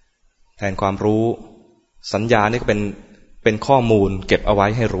แทนความรู้สัญญานี่ก็เป็นข้อมูลเก็บเอาไว้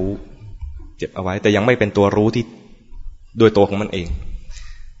ให้รู้เก็บเอาไว้แต่ยังไม่เป็นตัวรู้ที่โดยตัวของมันเอง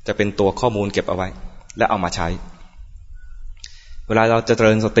จะเป็นตัวข้อมูลเก็บเอาไว้และเอามาใช้เวลาเราจะเจ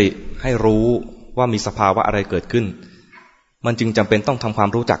ริญสติให้รู้ว่ามีสภาวะอะไรเกิดขึ้นมันจึงจำเป็นต้องทำความ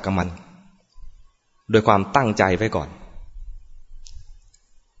รู้จักกับมันโดยความตั้งใจไว้ก่อน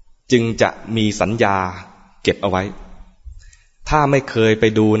จึงจะมีสัญญาเก็บเอาไว้ ถ้าไม่เคยไป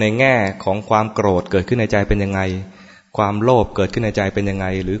ดูในแง่ของความโกรธเกิดขึ้นในใจเป็นยังไงความโลภเกิดขึ้นในใจเป็นยังไง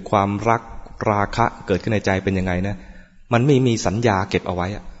หรือความรักราคะเกิดขึ้นในใจเป็นยังไงนะมันไม่มีสัญญาเก็บเอาไว้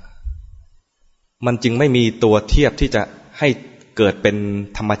มันจึงไม่มีตัวเทียบที่จะให้เกิดเป็น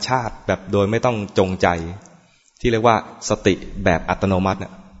ธรรมชาติแบบโดยไม่ต้องจงใจที่เรียกว่าสติแบบอัตโนมัติเนี่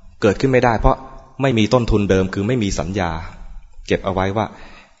ยเกิดขึ้นไม่ได้เพราะไม่มีต้นทุนเดิมคือไม่มีสัญญาเก็บเอาไว้ว่า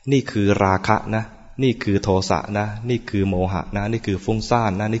นี่คือราคะนะนี่คือโทสะนะนี่คือโมหะนะนี่คือฟุ้งซ่า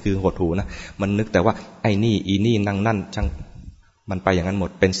นนะนี่คือหดหู่นะมันนึกแต่ว่าไอ้นี่อีนี่นั่งนั่นช่างมันไปอย่างนั้นหมด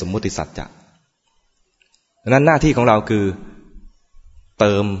เป็นสมมุติสัจจะดังนั้นหน้าที่ของเราคือเ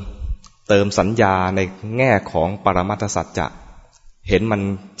ติมสัญญาในแง่ของปรมัตถสัจจะเห็นมัน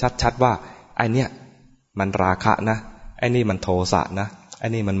ชัดๆว่าไอ้เนี่ยมันราคะนะไอ้นี่มันโทสะนะไอ้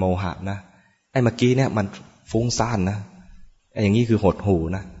นี่มันโมหะนะไอ้เมื่อกี้เนี่ยมันฟุ้งซ่านนะไอ้อย่างนี้คือหดหู่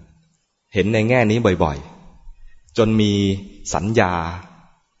นะเห็นในแง่นี้บ่อยๆจนมีสัญญา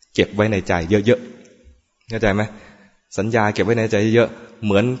เก็บไว้ในใจเยอะๆเข้าใจไหมสัญญาเก็บไว้ในใจเยอะๆเ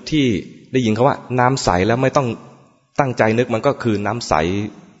หมือนที่ได้ยินเขาว่าน้ำใสแล้วไม่ต้องตั้งใจนึกมันก็คือน้ำใส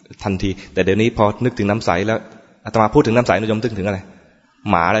ทันทีแต่เดี๋ยวนี้พอนึกถึงน้ำใสแล้วอาตมาพูดถึงน้ำใสนิยมนึกถึงอะไร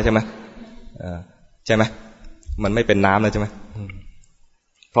หมาแล้วใช่ไหมใช่ไหมมันไม่เป็นน้ำแล้วใช่ไหม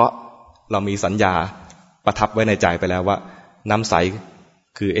เพราะเรามีสัญญาประทับไว้ในใจไปแล้วว่าน้ำใส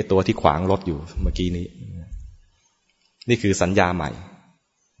คือไอ้ตัวที่ขวางรถอยู่เมื่อกี้นี้นี่คือสัญญาใหม่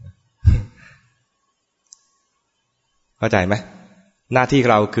เข้าใจไหมหน้าที่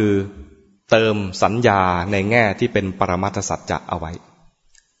เราคือเติมสัญญาในแง่ที่เป็นปรมัตถสัจจะเอาไ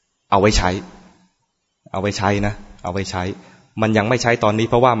ว้ใช้นะเอาไว้ใช้มันยังไม่ใช้ตอนนี้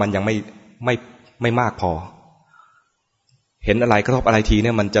เพราะว่ามันยังไม่มากพอเห็นอะไรกระทบอะไรทีเ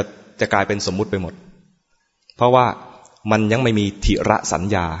นี่ยมันจะกลายเป็นสมมุติไปหมดเพราะว่ามันยังไม่มีทิระสัญ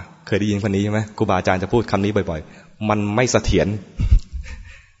ญาเคยได้ยินคำนี้ใช่ไหมครูบาอาจารย์จะพูดคำนี้บ่อยๆมันไม่เสถียร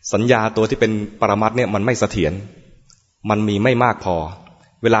สัญญาตัวที่เป็นปรมัตถ์เนี่ยมันไม่เสถียรมันมีไม่มากพอ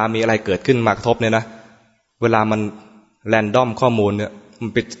เวลามีอะไรเกิดขึ้นมากระทบเนี่ยนะเวลามันแรนดอมข้อมูลเนี่ยมั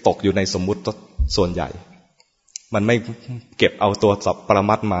นไปตกอยู่ในสมมุติส่วนใหญ่มันไม่เก็บเอาตัวสับปร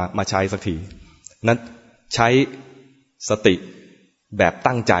มัตถ์มาใช้สักทีนั้นใช้สติแบบ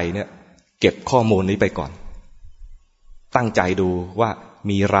ตั้งใจเนี่ยเก็บข้อมูลนี้ไปก่อนตั้งใจดูว่า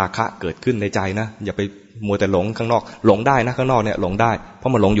มีราคะเกิดขึ้นในใจนะอย่าไปมัวแต่หลงข้างนอกหลงได้นะข้างนอกเนี่ยหลงได้เพรา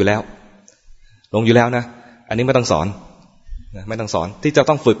ะมันหลงอยู่แล้วนะอันนี้ไม่ต้องสอนไม่ต้องสอนที่จะ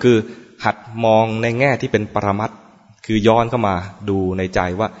ต้องฝึกคือหัดมองในแง่ที่เป็นปรมัตถ์คือย้อนเข้ามาดูในใจ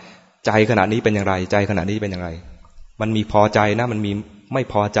ว่าใจขณะนี้เป็นอย่างไรใจขณะนี้เป็นอย่างไรมันมีพอใจนะมันมีไม่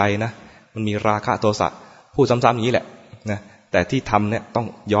พอใจนะมันมีราคะโทสะพูดซ้ำๆอย่างนี้แหละนะแต่ที่ทำเนี่ยต้อง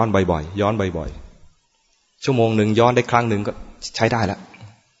ย้อนบ่อยๆย้อนบ่อยๆชั่วโมงหนึ่งย้อนได้ครั้งหนึ่งก็ใช้ได้แล้ว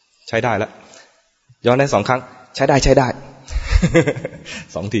ย้อนได้2 ครั้งใช้ได้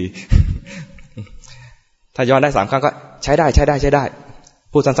 2 ทีถ้าย้อนได้3 ครั้งก็ใช้ได้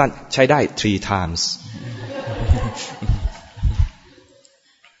พูดสั้นๆใช้ได้3 times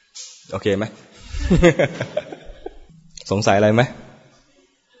โอเคไหม สงสัยอะไรไหม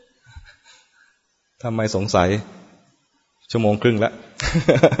ทำไมสงสัย1 ชั่วโมงครึ่งแล้ว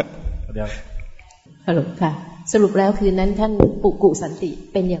เดี๋ยวฮัลโหลค่ะสรุปแล้วคืนนั้นท่านปุกุสันติ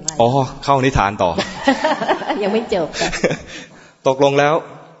เป็นอย่างไรเข้านิทานต่อ ยังไม่จบค่ะ ตกลงแล้ว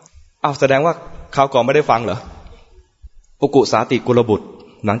แสดงว่าคราวก่อนไม่ได้ฟังเหรอปุกุสาติกุลบุตร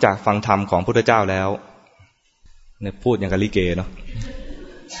หลังจากฟังธรรมของพระพุทธเจ้าแล้วเนี่ยพูดอย่างกับลิเกเนาะ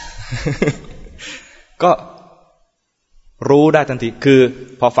ก็รู้ได้ทันทีคือ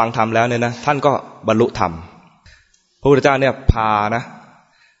พอฟังธรรมแล้วเนี่ยนะท่านก็บรรลุธรรมพระพุทธเจ้าเนี่ยพ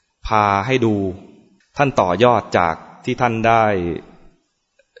าให้ดูท่านต่อยอดจากที่ท่านได้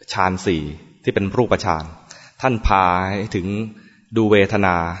ฌาน4ที่เป็นรูปฌานท่านพาให้ถึงดูเวทน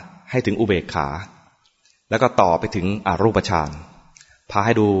าให้ถึงอุเบกขาแล้วก็ต่อไปถึงอรูปฌานพาใ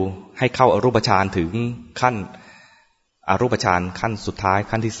ห้ดูให้เข้าอรูปฌานถึงขั้นอรูปฌานขั้นสุดท้าย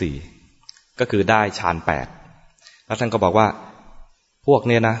ขั้นที่4ก็คือได้ฌาน8แล้วท่านก็บอกว่าพวกเ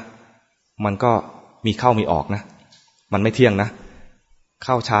นี้ยนะมันก็มีเข้ามีออกนะมันไม่เที่ยงนะเ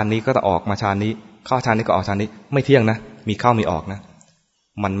ข้าฌานนี้ก็จะออกมาฌานนี้เข้าฌานนี้ก็ออกฌานนี้ไม่เที่ยงนะมีเข้ามีออกนะ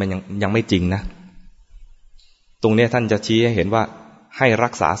มันยังไม่จริงนะตรงนี้ท่านจะชี้ให้เห็นว่าให้รั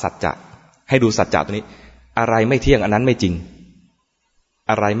กษาสัจจะให้ดูสัจจะตัวนี้อะไรไม่เที่ยงอันนั้นไม่จริง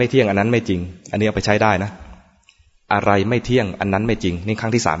อะไรไม่เที่ยงอันนั้นไม่จริงอันนี้เอาไปใช้ได้นะอะไรไม่เที่ยงอันนั้นไม่จริงนี่ครั้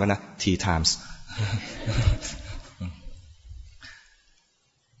งที่3แล้วนะ 3 times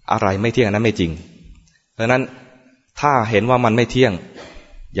อะไรไม่เที่ยงอันนั้นไม่จริงเพราะนั้นถ้าเห็นว่ามันไม่เที่ยง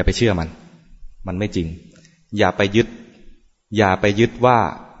อย่าไปเชื่อมันไม่จริงอย่าไปยึดว่า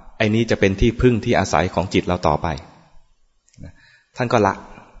ไอ้นี้จะเป็นที่พึ่งที่อาศัยของจิตเราต่อไป ท่านก็ล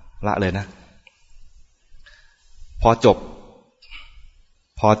ะเลยนะพอจบ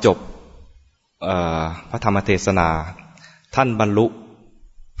พระธรรมเทศนาท่านบรรลุ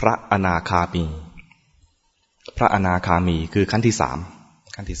พระอนาคามีคือขั้นที่สาม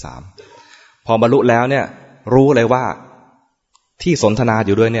พอบรรลุแล้วเนี่ยรู้เลยว่าที่สนทนาอ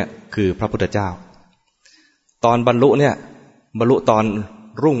ยู่ด้วยเนี่ยคือพระพุทธเจ้าตอนบรรลุเนี่ยบรรลุตอน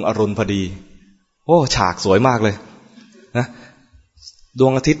รุ่งอรุณพอดีโอ้ฉากสวยมากเลยนะดว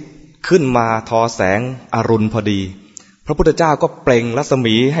งอาทิตย์ขึ้นมาทอแสงอรุณพอดีพระพุทธเจ้าก็เปล่งรัศ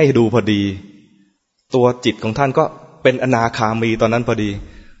มีให้ดูพอดีตัวจิตของท่านก็เป็นอนาคามีตอนนั้นพอดี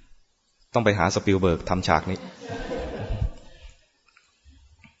ต้องไปหาสปิลเบิร์กทำฉากนี้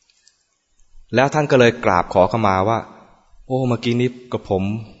แล้วท่านก็เลยกราบขอเข้ามาว่าโอ้เมื่อกี้นี้กับผม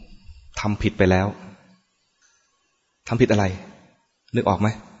ทำผิดไปแล้วทำผิดอะไรนึกออกไหม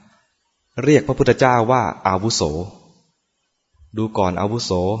เรียกพระพุทธเจ้าว่าอาวุโสดูก่อนอาวุโ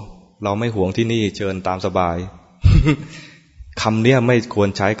สเราไม่หวงที่นี่เชิญตามสบาย คำนี้ไม่ควร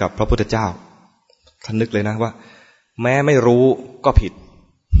ใช้กับพระพุทธเจ้าท่านนึกเลยนะว่าแม้ไม่รู้ก็ผิด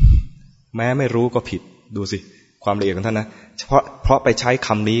แม้ไม่รู้ก็ผิดดูสิความละเอียดของท่านนะเพราะไปใช้ค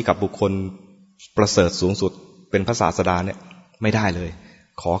ำนี้กับบุคคลประเสริฐสูงสุดเป็นพระศาสดาเนี่ยไม่ได้เลย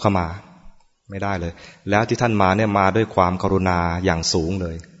ขอเข้ามาไม่ได้เลยแล้วที่ท่านมาเนี่ยมาด้วยความกรุณาอย่างสูงเล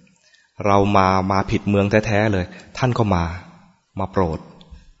ยเรามาผิดเมืองแท้ๆเลยท่านก็มาโปรด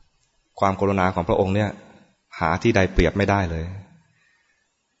ความกรุณาของพระองค์เนี่ยหาที่ใดเปรียบไม่ได้เลย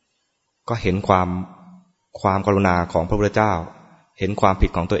ก็เห็นความกรุณาของพระพุทธเจ้าเห็นความผิด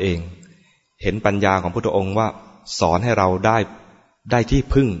ของตัวเองเห็นปัญญาของพระพุทธองค์ว่าสอนให้เราได้ที่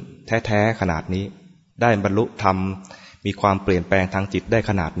พึ่งแท้ๆขนาดนี้ได้บรรลุธรรมมีความเปลี่ยนแปลงทางจิตได้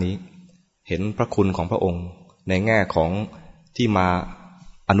ขนาดนี้เห็นพระคุณของพระองค์ในแง่ของที่มา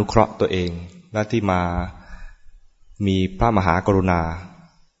อนุเคราะห์ตัวเองและที่มีพระมหากรุณา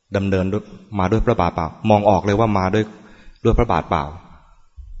ดำเนินมาด้วยพระบาทเปล่ามองออกเลยว่ามาด้วยพระบาทเปล่า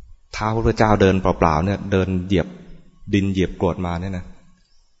เท้าพระพุทธเจ้าเดินเปล่าๆเนี่ยเดินเหยียบดินเหยียบกรวดมาเนี่ยนะ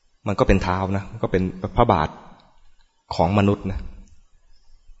มันก็เป็นเท้านะก็เป็นพระบาทของมนุษย์นะ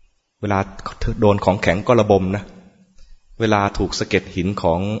เวลาโดนของแข็งก็ระบมนะเวลาถูกสะเก็ดหินข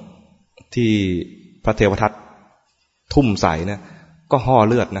องที่พระเทวทัตทุ่มใส่นะก็ห่อ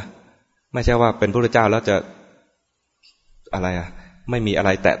เลือดนะไม่ใช่ว่าเป็นพระพุทธเจ้าแล้วจะอะไรไม่มีอะไร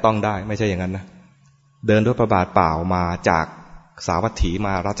แตะต้องได้ไม่ใช่อย่างนั้นนะเดินด้วยพระบาทเปล่ามาจากสาวัตถีม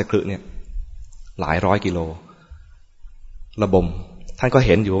าราชคฤห์เนี่ยหลายร้อยกิโลระบมท่านก็เ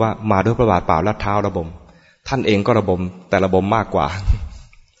ห็นอยู่ว่ามาด้วยพระบาทเปล่าแล้วเท้าระบมท่านเองก็ระบมแต่ระบมมากกว่า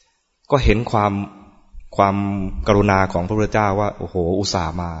ก็เห็นความกรุณาของพระพุทธเจ้าว่าโอ้โหอุตส่า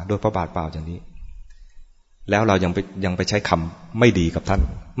ห์มาด้วยพระบาทเปล่าอย่างนี้แล้วเรายังไปใช้คำไม่ดีกับท่าน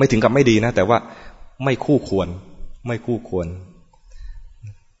ไม่ถึงกับไม่ดีนะแต่ว่าไม่คู่ควร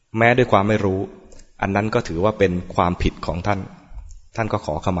แม้ด้วยความไม่รู้อันนั้นก็ถือว่าเป็นความผิดของท่านก็ข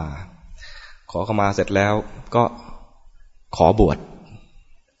อเข้ามาเสร็จแล้วก็ขอบวช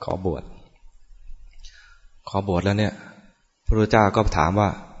แล้วเนี่ยพระพุทธเจ้าก็ถามว่า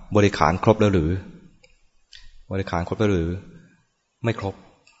บริขารครบแล้วหรือไม่ครบ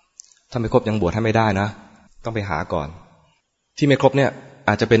ถ้าไม่ครบยังบวชให้ไม่ได้นะต้องไปหาก่อนที่ไม่ครบเนี่ยอ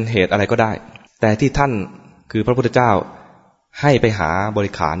าจจะเป็นเหตุอะไรก็ได้แต่ที่ท่านคือพระพุทธเจ้าให้ไปหาบ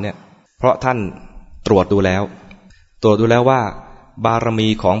ริขารเนี่ยเพราะท่านตรวจดูแล้วว่าบารมี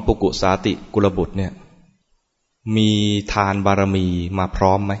ของปุกุสาติกุลบุตรเนี่ยมีทานบารมีมาพ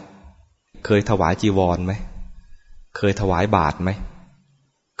ร้อมไหมเคยถวายจีวรไหมเคยถวายบาตรไหม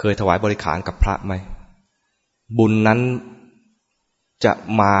เคยถวายบริขารกับพระไหมบุญนั้นจะ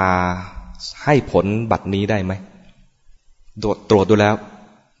มาให้ผลบัดนี้ได้ไหมตรวจดูแล้ว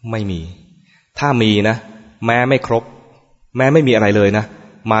ไม่มีถ้ามีนะแม้ไม่ครบแม้ไม่มีอะไรเลยนะ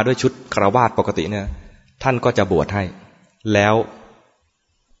มาด้วยชุดฆราวาสปกติเนี่ยท่านก็จะบวชให้แล้ว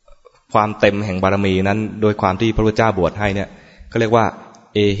ความเต็มแห่งบารมีนั้นโดยความที่พระพุทธเจ้าบวชให้เนี่ยเขาเรียกว่า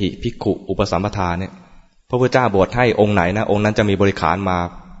เอหิภิกขุอุปสัมปทาเนี่ยพระพุทธเจ้าบวชให้องค์ไหนนะองค์นั้นจะมีบริขารมา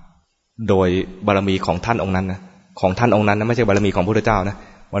โดยบารมีของท่านองค์นั้นนะของท่านองค์นั้นนะไม่ใช่บารมีของพระพุทธเจ้านะ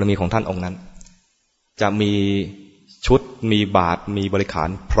บารมีของท่านองค์นั้นจะมีชุดมีบาตรมีบริขาร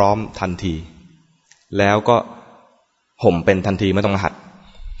พร้อมทันทีแล้วก็ห่มเป็นทันทีไม่ต้องหัด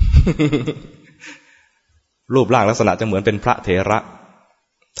รูปร่างลักษณะจะเหมือนเป็นพระเถระ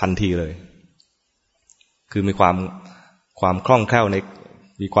ทันทีเลยคือมีความคล่องแคล่วใน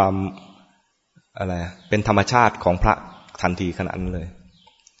มีความอะไรเป็นธรรมชาติของพระทันทีขนาดนั้นเลย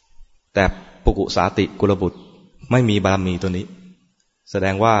แต่ปุกุสาติกุลบุตรไม่มีบารมีตัวนี้แสด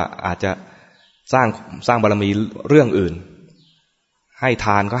งว่าอาจจะสร้างบารมีเรื่องอื่นให้ท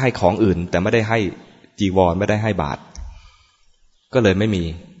านก็ให้ของอื่นแต่ไม่ได้ให้จีวรไม่ได้ให้บาตร ก็เลยไม่มี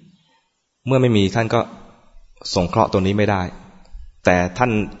เมื่อไม่มีท่านก็สงเคราะห์ตัวนี้ไม่ได้แต่ท่า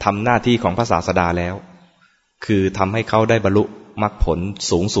นทำหน้าที่ของพระศาสดาแล้วคือทำให้เขาได้บรรลุมรรคผล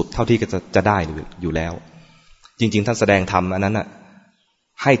สูงสุดเท่าที่จะได้อยู่แล้วจริงๆท่านแสดงธรรมอันนั้นน่ะ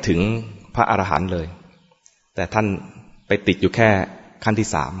ให้ถึงพระอรหันต์เลยแต่ท่านไปติดอยู่แค่ขั้นที่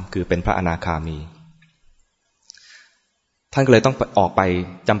3คือเป็นพระอนาคามีท่านก็เลยต้องออกไป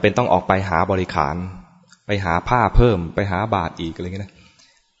จำเป็นต้องออกไปหาบริขารไปหาผ้าเพิ่มไปหาบาตรอีกอะไรเงี้ยนะ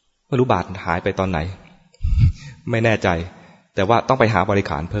ไม่รู้บาตรหายไปตอนไหนไม่แน่ใจแต่ว่าต้องไปหาบริ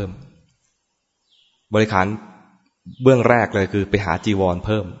ขารเพิ่มบริขารเบื้องแรกเลยคือไปหาจีวรเ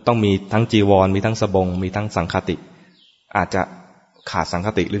พิ่มต้องมีทั้งจีวรมีทั้งสบงมีทั้งสังฆติอาจจะขาดสังฆ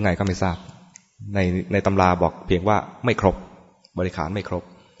ติหรือไงก็ไม่ทราบในตำราบอกเพียงว่าไม่ครบบริขารไม่ครบ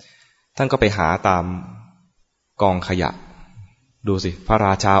ท่านก็ไปหาตามกองขยะดูสิพระร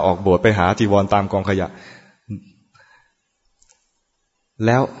าชาออกบวชไปหาจีวรตามกองขยะแ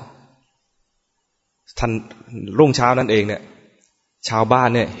ล้วท่านรุ่งเช้านั่นเองเนี่ยชาวบ้าน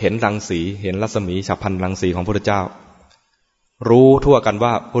เนี่ยเห็นรังสีเห็นรัศมีฉับพลันรังสีของพระพุทธเจ้ารู้ทั่วกันว่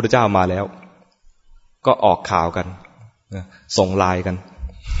าพระพุทธเจ้ามาแล้วก็ออกข่าวกันส่งไลน์กัน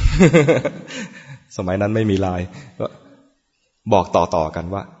สมัยนั้นไม่มีไลน์ก็บอกต่อกัน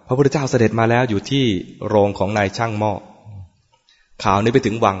ว่าพระพุทธเจ้าเสด็จมาแล้วอยู่ที่โรงของนายช่างหม้อข่าวนี้ไป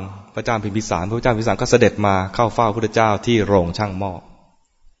ถึงวังพระเจ้าพิมพิสารพระเจ้าพิมพิสารก็เสด็จมาเข้าเฝ้าพระพุทธเจ้าที่โรงช่างหม้อ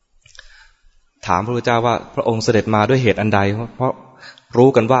ถามพระพุทธเจ้าว่าพระองค์เสด็จมาด้วยเหตุอันใดเพราะรู้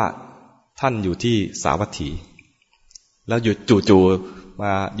กันว่าท่านอยู่ที่สาวัตถีแล้วหยุดจู่ๆม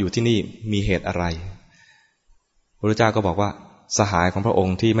าอยู่ที่นี่มีเหตุอะไรพระพุทธเจ้าก็บอกว่าสหายของพระอง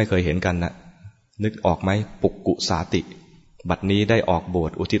ค์ที่ไม่เคยเห็นกันนะนึกออกไหมปุกกุสาติบัดนี้ได้ออกบว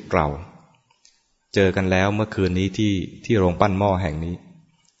ชอุทิศเราเจอกันแล้วเมื่อคืนนี้ที่โรงปั้นหม้อแห่งนี้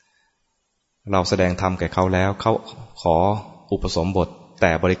เราแสดงธรรมแก่เขาแล้วเขาขออุปสมบทแ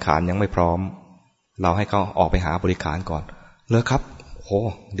ต่บริขารยังไม่พร้อมเราให้เขาออกไปหาบริขารก่อนเลยครับโอ้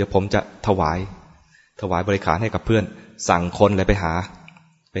เดี๋ยวผมจะถวายบริขารให้กับเพื่อนสั่งคนเลยไป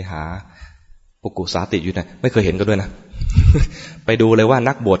หาปุกกุสาติอยู่ไหนไม่เคยเห็นกันด้วยนะ ไปดูเลยว่า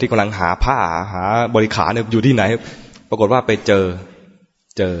นักบวชที่กำลังหาผ้าหาบริขารเนี่ยอยู่ที่ไหนปรากฏว่าไปเจอ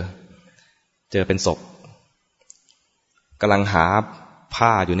เป็นศพกำลังหาผ้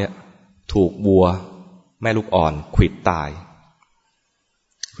าอยู่เนี่ยถูกวัวแม่ลูกอ่อนขวิดตาย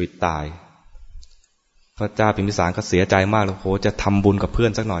พระเจ้าพิมพิสารก็เสียใจมากเลยโหจะทำบุญกับเพื่อ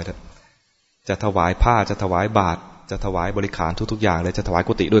นสักหน่อยเถอะจะถวายผ้าจะถวายบาตรจะถวายบริขารทุกๆอย่างเลยจะถวาย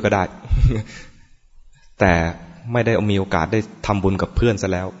กุฏิด้วยก็ได้ แต่ไม่ได้มีโอกาสได้ทำบุญกับเพื่อนซะ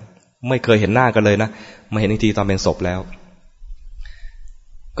แล้วไม่เคยเห็นหน้ากันเลยนะมาเห็นอีกทีตอนเป็นศพแล้ว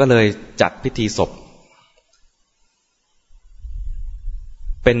ก็เลยจัดพิธีศพ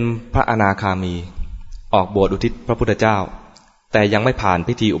เป็นพระอนาคามีออกบวชอุทิศพระพุทธเจ้าแต่ยังไม่ผ่าน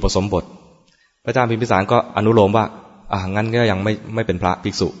พิธีอุปสมบทพระเจ้าพิมพิสารก็อนุโลมว่างั้นก็ยังไม่เป็นพระภิ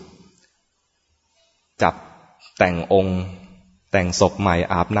กษุจับแต่งองค์แต่งศพใหม่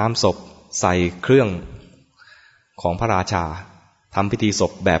อาบน้ำศพใส่เครื่องของพระราชาทำพิธีศ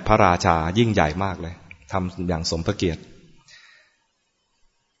พแบบพระราชายิ่งใหญ่มากเลยทำอย่างสมพระเกียรติ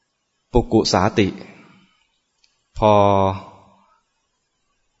ปุกกุสาติพอ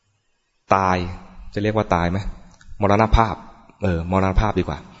ตายจะเรียกว่าตายไหมมรณภาพมรณภาพดี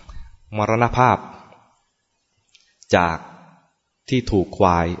กว่ามรณภาพจากที่ถูกคว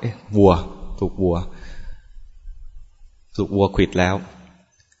ายถูกวัวขวิดแล้ว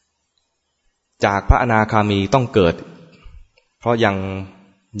จากพระอนาคามีต้องเกิดเพราะ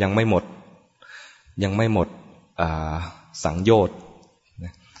ยังไม่หมดสังโยชน์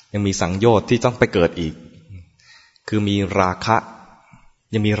ยังมีสังโยชน์ที่ต้องไปเกิดอีกคือมีราคะ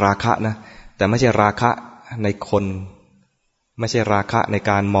ยังมีราคะนะแต่ไม่ใช่ราคะในคนไม่ใช่ราคะใน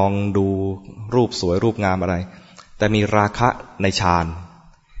การมองดูรูปสวยรูปงามอะไรแต่มีราคะในฌาน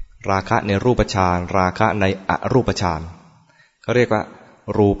ราคะในรูปฌานราคะในอรูปฌานเขาเรียกว่า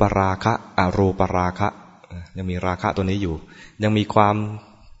รูปราคะอรูปราคะยังมีราคะตัวนี้อยู่ยัง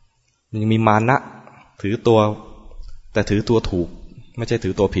มีมานะถือตัวแต่ถือตัวถูกไม่ใช่ถื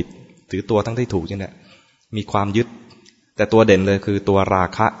อตัวผิดถือตัวทั้งที่ถูกนี่แหละมีความยึดแต่ตัวเด่นเลยคือตัวรา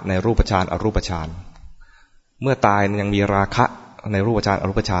คะในรูปฌานอรูปฌานเมื่อตายยังมีราคะในรูปฌานอ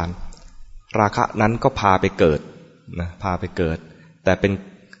รูปฌานราคะนั้นก็พาไปเกิดนะพาไปเกิดแต่เป็น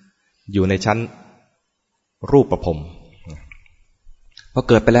อยู่ในชั้นรูปภพพอ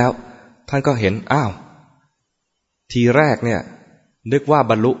เกิดไปแล้วท่านก็เห็นทีแรกเนี่ยนึกว่า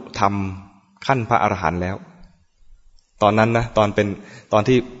บรรลุธรรมขั้นพระอรหันต์แล้วตอนนั้นนะตอน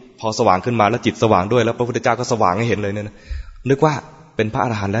ที่พอสว่างขึ้นมาแล้วจิตสว่างด้วยแล้วพระพุทธเจ้าก็สว่างให้เห็นเลยเนี่ยนึกว่าเป็นพระอ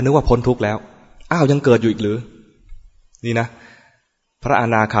รหันต์แล้วนึกว่าพ้นทุกข์แล้วยังเกิดอยู่อีกหรือนี่นะ พระอ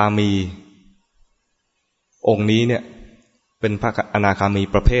นาคามีองค์นี้เนี่ยเป็นพระอนาคามี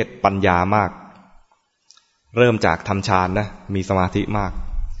ประเภทปัญญามากเริ่มจากทำฌานนะมีสมาธิมาก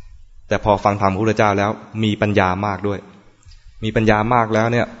แต่พอฟังธรรมพระพุทธเจ้าแล้วมีปัญญามากด้วยมีปัญญามากแล้ว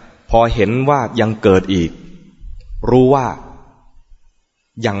เนี่ยพอเห็นว่ายังเกิดอีกรู้ว่า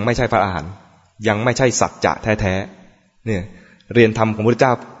ยังไม่ใช่พระอรหันต์ยังไม่ใช่สัจจะแท้ๆเนี่ยเรียนธรรมของพระพุทธเจ้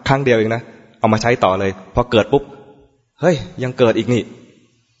าครั้งเดียวเองนะเอามาใช้ต่อเลยพอเกิดปุ๊บเฮ้ยยังเกิดอีกนี่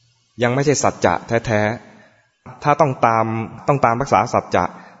ยังไม่ใช่สัจจะแท้ๆถ้าต้องตามรักษาสัจจะ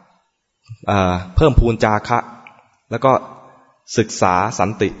เพิ่มพูนจาคะแล้วก็ศึกษาสัน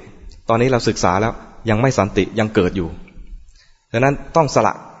ติตอนนี้เราศึกษาแล้วยังไม่สันติยังเกิดอยู่ดังนั้นต้องสล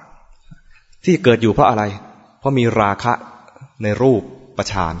ะที่เกิดอยู่เพราะอะไรเพราะมีราคะในรูป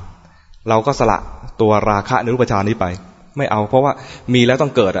ฌานเราก็สละตัวราคะในรูปฌานนี้ไปไม่เอาเพราะว่ามีแล้วต้อ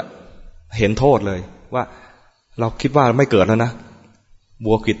งเกิดเห็นโทษเลยว่าเราคิดว่าไม่เกิดแล้วนะ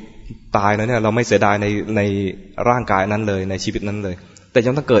บัวขิดตายแล้วเนี่ยเราไม่เสียดายในร่างกายนั้นเลยในชีวิตนั้นเลยแต่ยั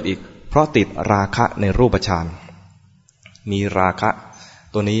งต้องเกิดอีกเพราะติดราคะในรูปฌานมีราคะ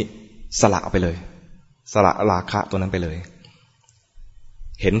ตัวนี้สละไปเลยสละราคะตัวนั้นไปเลย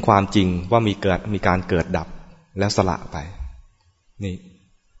เห็นความจริงว่ามีการเกิดดับแล้วสละไปนี่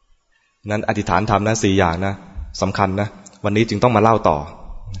นั้นอธิษฐานธรรมนะ4อย่างนะสำคัญนะวันนี้จึงต้องมาเล่าต่อ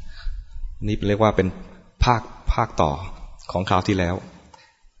นี่เรียกว่าเป็นภาคต่อของคราวที่แล้ว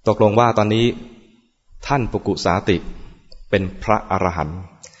ตกลงว่าตอนนี้ท่านปุกุสาติเป็นพระอรหันต์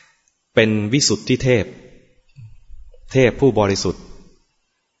เป็นวิสุทธิเทพผู้บริสุทธิ์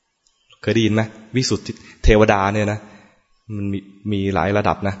เคยได้ยินไหมวิสุทธิเทวดาเนี่ยนะมันมีหลายระ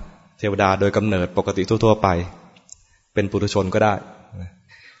ดับนะเทวดาโดยกำเนิดปกติทั่วๆไปเป็นปุถุชนก็ได้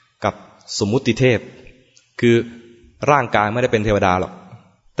กับสมมุติเทพคือร่างกายไม่ได้เป็นเทวดาหรอก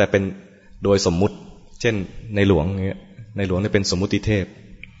แต่เป็นโดยสมมุติเช่นในหลวงเนี่ยในหลวงนี่เป็นสมมุติเทพ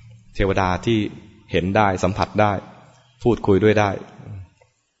เทวดาที่เห็นได้สัมผัสได้พูดคุยด้วยได้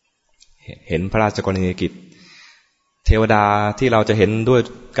เห็นพระราชกรณียกิจเทวดาที่เราจะเห็นด้วย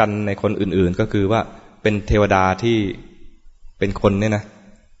กันในคนอื่นๆก็คือว่าเป็นเทวดาที่เป็นคนเนี่ยนะ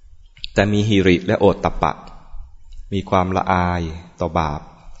แต่มีหิริและโอตตัปปะมีความละอายต่อบาป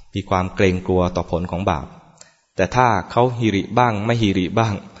มีความเกรงกลัวต่อผลของบาปแต่ถ้าเขาหิริบ้างไม่หิริบ้า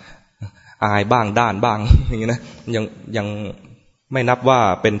งอายบ้างด้านบ้างอย่างนี้นะยังไม่นับว่า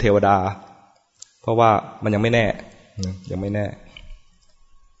เป็นเทวดาเพราะว่ามันยังไม่แน่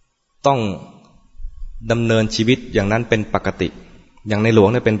ต้องดำเนินชีวิตอย่างนั้นเป็นปกติอย่างในหลวง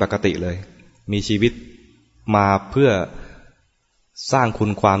เนี่ยเป็นปกติเลยมีชีวิตมาเพื่อสร้างคุ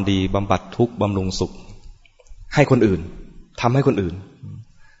ณความดีบำบัดทุกข์บำรุงสุขให้คนอื่นทำให้คนอื่น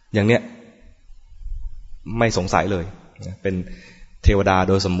อย่างเนี้ยไม่สงสัยเลยเป็นเทวดา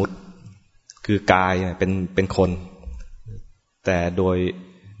โดยสมมุติคือกายเป็นคนแต่โดย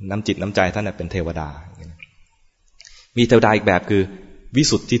น้ำจิตน้ำใจท่านเป็นเทวดามีเทวดาอีกแบบคือวิ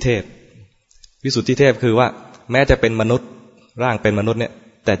สุทธิเทพวิสุทธิเทพคือว่าแม้จะเป็นมนุษย์ร่างเป็นมนุษย์เนี่ย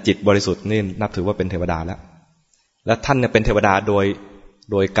แต่จิตบริสุทธิ์นี่นับถือว่าเป็นเทวดาแล้วและท่านเนี่ยเป็นเทวดาโ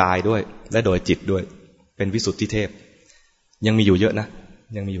ดยกายด้วยและโดยจิตด้วยเป็นวิสุทธิเทพยังมีอยู่เยอะนะ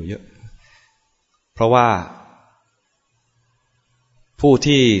ยังมีอยู่เยอะเพราะว่าผู้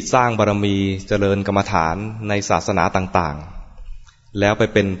ที่สร้างบารมีเจริญกรรมฐานในศาสนาต่างๆแล้วไป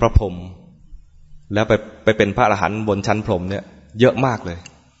เป็นพระพรหมแล้วไปเป็นพระอรหันต์บนชั้นพรหมเนี่ยเยอะมากเลย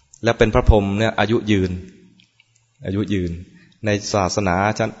แล้วเป็นพระพรหมเนี่ยอายุยืนในศาสนา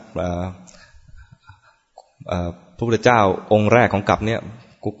ชั้นพระพุทธเจ้าองค์แรกของกัปเนี่ย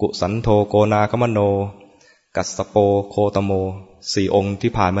กุกุสันโธโกนาคมโนกัสสโปโคตโม4องค์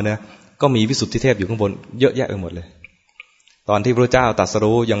ที่ผ่านมาเนี่ยก็มีวิสุทธิเทพอยู่ข้างบนเยอะแยะไปหมดเลยตอนที่พระเจ้าตรัส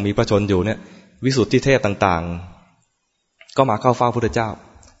รู้ยังมีพระชนอยู่เนี่ยวิสุทธิเทพต่างๆก็มาเข้าเฝ้าพระพุทธเจ้า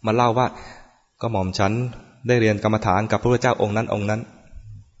มาเล่าว่าก็หม่อมฉันได้เรียนกรรมฐานกับพระพุทธเจ้าองค์นั้น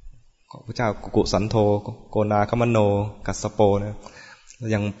พระเจ้ากุกุสันโธโกนาคมโนกัสสโปเนี่ย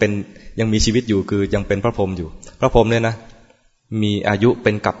ยังมีชีวิตอยู่คือยังเป็นพระพรหมอยู่พระพรหมเนี่ยนะมีอายุเ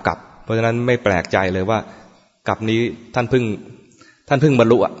ป็นกับเพราะฉะนั้นไม่แปลกใจเลยว่ากับนี้ท่านเพิ่งบร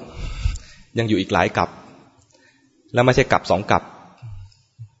รลุยังอยู่อีกหลายกับแล้วไม่ใช่กับ2กับ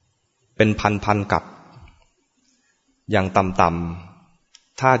เป็นพันกับอย่างต่ำ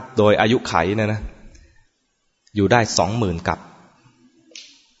ๆถ้าโดยอายุไขเนี่ยนะอยู่ได้ 20,000 กับ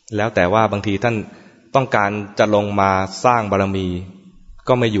แล้วแต่ว่าบางทีท่านต้องการจะลงมาสร้างบารมี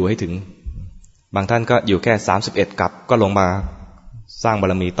ก็ไม่อยู่ให้ถึงบางท่านก็อยู่แค่31กับก็ลงมาสร้างบา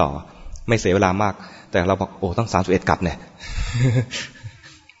รมีต่อไม่เสียเวลามากแต่เราบอกโอ้ต้อง31กับเนี่ย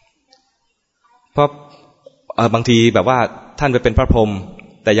เพราะบางทีแบบว่าท่านไปเป็นพระพรหม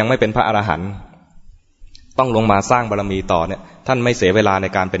แต่ยังไม่เป็นพระอรหันต์ต้องลงมาสร้างบารมีต่อเนี่ย ท่านไม่เสียเวลาใน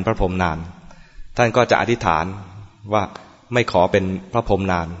การเป็นพระพรหมนานท่านก็จะอธิษฐานว่าไม่ขอเป็นพระพรหม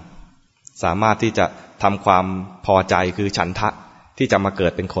นานสามารถที่จะทำความพอใจคือฉันทะที่จะมาเกิ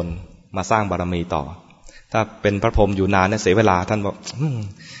ดเป็นคนมาสร้างบารมีต่อถ้าเป็นพระพรหมอยู่นานเนี่ยเสียเวลาท่านบอก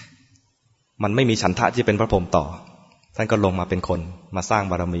มันไม่มีฉันทะที่เป็นพระพรหมต่อท่านก็ลงมาเป็นคนมาสร้าง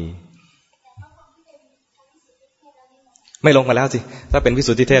บารมีไม่ลงมาแล้วสิถ้าเป็นวิ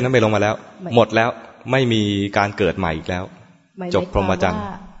สุทธิเทพนั้นไม่ลงมาแล้วหมดแล้วไม่มีการเกิดใหม่อีกแล้วจบพรหมจรรย์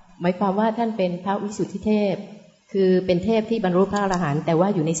หมายความว่าท่านเป็นพระวิสุทธิเทพคือเป็นเทพที่บรรลุพระอรหันต์แต่ว่า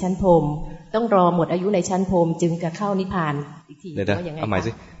อยู่ในชั้นพรหมต้องรอหมดอายุในชั้นพรหมจึงจะเข้านิพพานอีกทีว่าอย่างไงเอาใหม่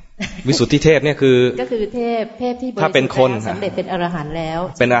สิวิสุทธิเทพเนี่ยคือก็คือเทพที่ถ้าเป็นคนสำเร็จเป็นอรหันต์แล้ว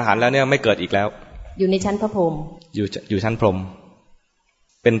เป็นอรหันต์แล้วเนี่ยไม่เกิดอีกแล้วอยู่ในชั้นพระพรหมอยู่ชั้นพรหม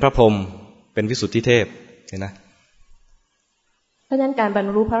เป็นพระพรหมเป็นวิสุทธิเทพเห็นนะเพราะฉะนั้นการบรร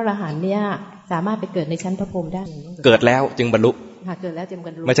ลุพระอรหันต์เนี่ยสามารถไปเกิดในชั้นพระพรหมได้เกิดแล้วจึงบรรลุเกิดแล้วจึงบร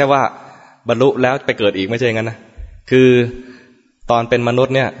รลุไม่ใช่ว่าบรรลุแล้วไปเกิดอีกไม่ใช่งั้นนะคือตอนเป็นมนุษ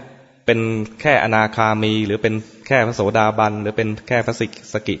ย์เนี่ยเป็นแค่อนาคามีหรือเป็นแค่พระโสดาบันหรือเป็นแค่พระ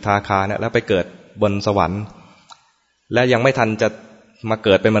สกิทาคาเนี่ยแล้วไปเกิดบนสวรรค์และยังไม่ทันจะมาเ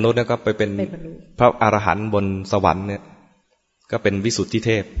กิดเป็นมนุษย์เนี่ยก็ไปเป็นพระอรหันต์บนสวรรค์เนี่ยก็เป็นวิสุทธิเท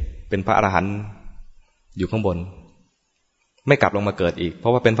พเป็นพระอรหันต์อยู่ข้างบนไม่กลับลงมาเกิดอีกเพรา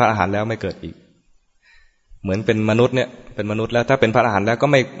ะว่าเป็นพระอรหันต์แล้วไม่เกิดอีกเหมือนเป็นมนุษย์เนี่ยเป็นมนุษย์แล้วถ้าเป็นพระอรหันต์แล้วก็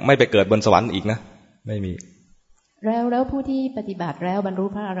ไม่ไปเกิดบนสวรรค์อีกนะไม่มีแล้วผู้ที่ปฏิบัติแล้วบรรลุ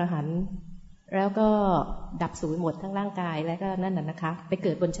พระอรหันต์แล้วก็ดับสูญหมดทั้งร่างกายแล้วก็นั่นน่ะนะคะไปเ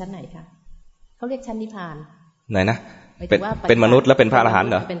กิดบนชั้นไหนคะเขาเรียกชั้นนิพพานไหนนะเป็นมนุษย์แล้วเป็นพระอรหันต์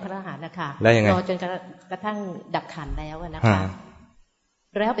เหรอเป็นพระอรหันต์นะคะแล้วยังไงรอจนกระทั่งดับขันธ์แล้วนะคะ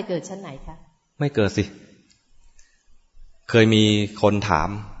แล้วไปเกิดชั้นไหนคะไม่เกิดสิเคยมีคนถาม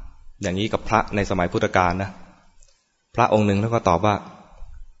อย่างนี้กับพระในสมัยพุทธกาลนะพระองค์หนึ่งแล้วก็ตอบว่า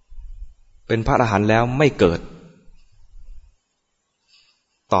เป็นพระอรหันต์แล้วไม่เกิด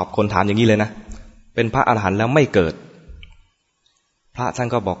ตอบคนถามอย่างนี้เลยนะเป็นพระอรหันต์แล้วไม่เกิดพระท่าน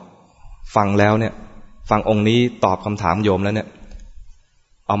ก็บอกฟังแล้วเนี่ยฟังองค์นี้ตอบคำถามโยมแล้วเนี่ย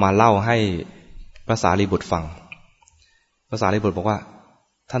เอามาเล่าให้พระสารีบุตรฟังพระสารีบุตรบอกว่า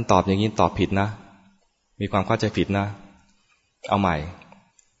ท่านตอบอย่างนี้ตอบผิดนะมีความเข้าใจผิดนะเอาให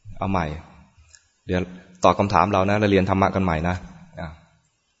ม่เดี๋ยวตอบคำถามเรานะเราเรียนธรรมะกันใหม่นะ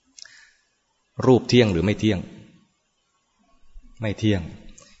รูปเที่ยงหรือไม่เที่ยงไม่เที่ย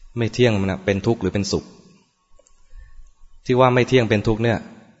งมันเป็นทุกข์หรือเป็นสุขที่ว่าไม่เที่ยงเป็นทุกข์เนี่ย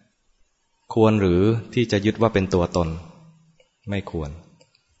ควรหรือที่จะยึดว่าเป็นตัวตนไม่ควร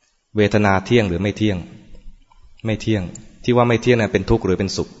เวทนาเที่ยงหรือไม่เที่ยงไม่เที่ยงที่ว่าไม่เที่ยงเนี่ยเป็นทุกข์หรือเป็น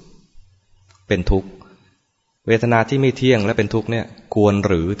สุขเป็นทุกข์เวทนาที่ไม่เที่ยงและเป็นทุกข์เนี่ยควร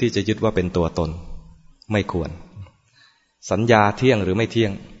หรือที่จะยึดว่าเป็นตัวตนไม่ควรสัญญาเที่ยงหรือไม่เที่ย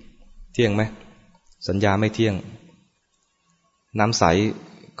งเที่ยงไหมสัญญาไม่เที่ยงน้ำใส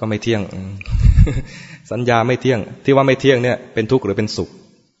ก็ไม่เที่ยง สัญญาไม่เที่ยงที่ว่าไม่เที่ยงเนี่ยเป็นทุกข์หรือเป็นสุข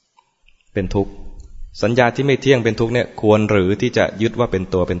เป็นทุกข์สัญญาที่ไม่เที่ยงเป็นทุกข์เนี่ยควรหรือที่จะยึดว่าเป็น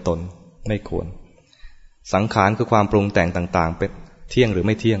ตัวเป็นตนไม่ควรสังขารคือความปรุงแต่งต่างๆเป็นเที่ยงหรือไ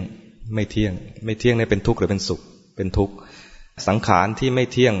ม่เที่ยงไม่เที่ยงเนี่ยเป็นทุกข์หรือเป็นสุขเป็นทุกข์สังขารที่ไม่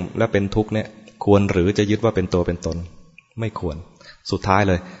เที่ยงและเป็นทุกข์เนี่ยควรหรือจะยึดว่าเป็นตัวเป็นตนไม่ควรสุดท้าย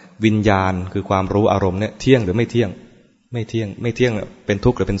เลยวิญญาณคือความรู้อารมณ์เนี่ยเที่ยงหรือไม่เที่ยงไม่เที่ยงเป็น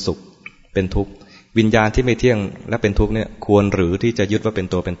ทุกข์หรือเป็นสุขเป็นทุกข์วิญญาณที่ไม่เที่ยงและเป็นทุกข์เนี่ยควรหรือที่จะยึดว่าเป็น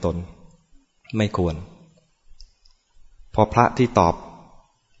ตัวเป็นตนไม่ควรพอพระที่ตอบ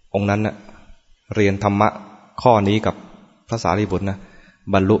องค์นั้นน่ะเรียนธรรมะข้อนี้กับพระสารีบุตรนะ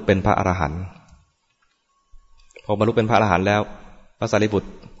บรรลุเป็นพระอรหันต์พอบรรลุเป็นพระอรหันต์แล้วพระสารีบุตร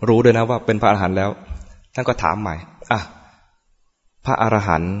รู้ด้วยนะว่าเป็นพระอรหันต์แล้วท่านก็ถามใหม่พระอร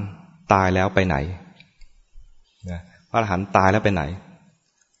หันต์ตายแล้วไปไหนพระอรหันต์ตายแล้วไปไหน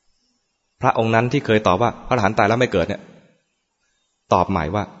พระองค์นั้นที่เคยตอบว่าพระอรหันต์ตายแล้วไม่เกิดเนี่ยตอบใหม่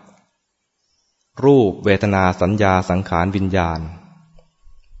ว่ารูปเวทนาสัญญาสังขารวิญญาณ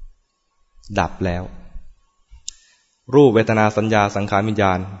ดับแล้วรูปเวทนาสัญญาสังขารวิญญ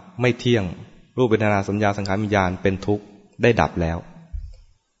าณไม่เที่ยงรูปเวทนาสัญญาสังขารวิญญาณเป็นทุกข์ได้ดับแล้ว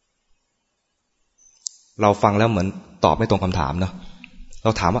เราฟังแล้วเหมือนตอบไม่ตรงคำถามเนาะเร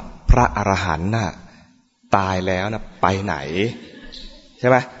าถามว่าพระอรหันต์น่ะตายแล้วนะไปไหนใช่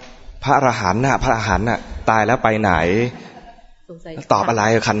ไหมพระอรหันต์น่ะตายแล้วไปไหนตอบอะไร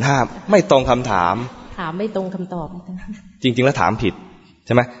ขันธ์ห้าไม่ตรงคำถามไม่ตรงคำตอบจริงๆแล้วถามผิดใ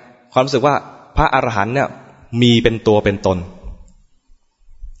ช่ไหมความรู้สึกว่าพระอรหันต์เนี่ยมีเป็นตัวเป็นตน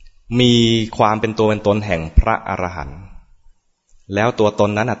มีความเป็นตัวเป็นตนแห่งพระอรหันต์แล้วตัวตน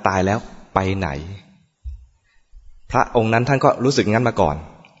นั้นตายแล้วไปไหนพ พระองค์นั้นท่านก็รู้สึกงั้นมาก่อน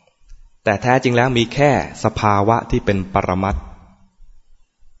แต่แท้จริงแล้วมีแค่สภาวะที่เป็นปรมัตถ์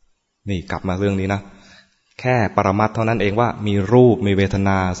นี่กลับมาเรื่องนี้นะแค่ปรมัตถ์เท่านั้นเองว่ามีรูปมีเวทน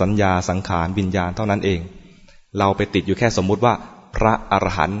าสัญญาสังขารวิญญาณเท่านั้นเองเราไปติดอยู่แค่สมมุติว่าพระอร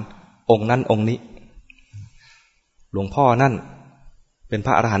หันต์องค์นั้นองค์นี้หลวงพ่อนั่นเป็นพ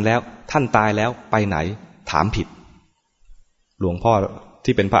ระอรหันต์แล้วท่านตายแล้วไปไหนถามผิดหลวงพ่อ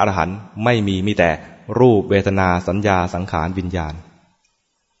ที่เป็นพระอรหันต์ไม่มีแต่รูปเวทนาสัญญาสังขารวิญญาณ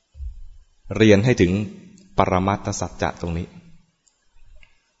เรียนให้ถึงปรมัตถสัจจะตรงนี้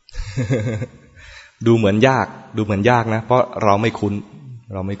ดูเหมือนยากนะเพราะเราไม่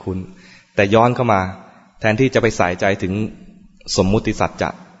คุ้นแต่ย้อนเข้ามาแทนที่จะไปใส่ใจถึงสมมุติสัจจะ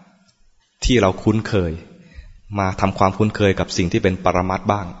ที่เราคุ้นเคยมาทำความคุ้นเคยกับสิ่งที่เป็นปรมัตถ์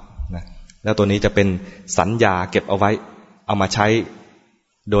บ้างนะแล้วตัวนี้จะเป็นสัญญาเก็บเอาไว้เอามาใช้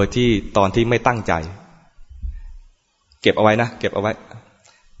โดยที่ตอนที่ไม่ตั้งใจเก็บเอาไว้นะเก็บเอาไว้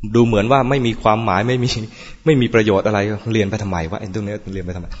ดูเหมือนว่าไม่มีความหมายไม่มีประโยชน์อะไรเรียนไปทำไมวะไอ้ตรงนี้เรียนไ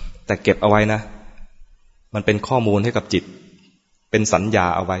ปทำไมแต่เก็บเอาไว้นะมันเป็นข้อมูลให้กับจิตเป็นสัญญา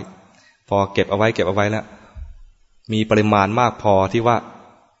เอาไว้พอเก็บเอาไว้แล้วมีปริมาณมากพอที่ว่า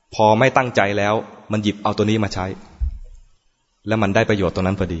พอไม่ตั้งใจแล้วมันหยิบเอาตัวนี้มาใช้แล้วมันได้ประโยชน์ตรง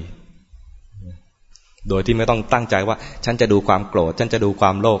นั้นพอดีโดยที่ไม่ต้องตั้งใจว่าฉันจะดูความโกรธฉันจะดูคว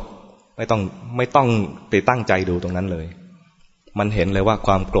ามโลภไม่ต้องไปตั้งใจดูตรงนั้นเลยมันเห็นเลยว่าค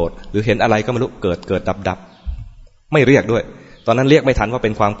วามโกรธหรือเห็นอะไรก็ไม่รู้เกิดดับไม่เรียกด้วยตอนนั้นเรียกไม่ทันว่าเ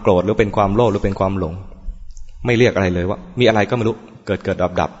ป็นความโกรธหรือเป็นความโลภหรือเป็นความหลงไม่เรียกอะไรเลยว่ามีอะไรก็ไม่รู้เกิด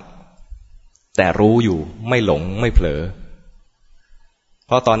ดับแต่รู้อยู่ไม่หลงไม่เผลอเ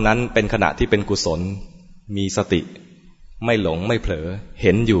พราะตอนนั้นเป็นขณะที่เป็นกุศลมีสติไม่หลงไม่เผลอเ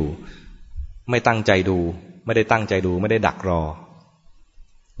ห็นอยู่ไม่ตั้งใจดูไม่ได้ตั้งใจดูไม่ได้ดักรอ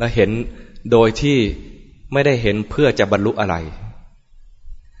แล้วเห็นโดยที่ไม่ได้เห็นเพื่อจะบรรลุอะไร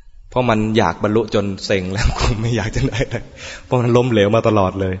เพราะมันอยากบรรลุจนเซ็งแล้วคงไม่อยากจะได้เลยเพราะมันล้มเหลวมาตลอ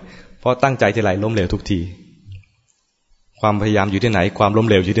ดเลยเพราะตั้งใจทีไรล้มเหลวทุกทีความพยายามอยู่ที่ไหนความล้ม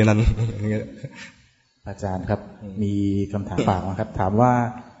เหลวอยู่ที่นั้นอาจารย์ครับมีคำถามฝากมาครับถามว่า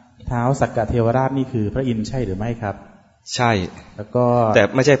ท้าวสักกะเทวราชนี่คือพระอินทร์ใช่หรือไม่ครับใช่แล้วก็แต่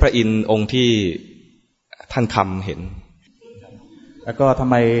ไม่ใช่พระอินทร์องค์ที่ท่านคำเห็นแล้วก็ทำ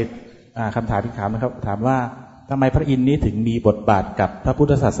ไมคำถามที่ถามนะครับถามว่าทำไมพระอินทร์นี้ถึงมีบทบาทกับพระพุท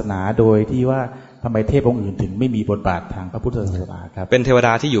ธศาสนาโดยที่ว่าทำไมเทพองค์อื่นถึงไม่มีบทบาททางพระพุทธศาสนาครับเป็นเทวด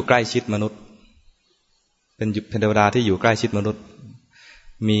าที่อยู่ใกล้ชิดมนุษย์เป็นเทวดาที่อยู่ใกล้ชิดมนุษย์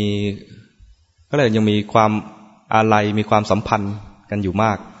มีก็เลยยังมีความอาลัยมีความสัมพันธ์กันอยู่ม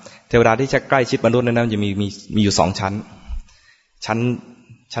ากเทวดาที่ใกล้ชิดมนุษย์นั้นจะมีอยู่2ชั้น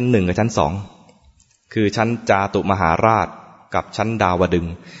1กับชั้น2คือชั้นจาตุมหาราชกับชั้นดาวดึง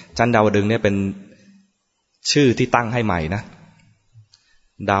ส์ชั้นดาวดึงส์เนี่ยเป็นชื่อที่ตั้งให้ใหม่นะ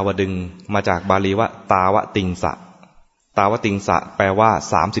ดาวดึงส์มาจากบาลีว่าตาวติงสะตาวติงสะแปลว่า33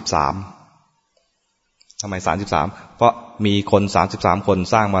ทำไม33เพราะมีคน33คน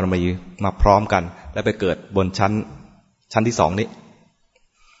สร้างบารมีมาพร้อมกันแล้วไปเกิดบนชั้นที่2นี้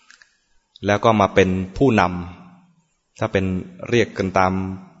แล้วก็มาเป็นผู้นำถ้าเป็นเรียกกันตาม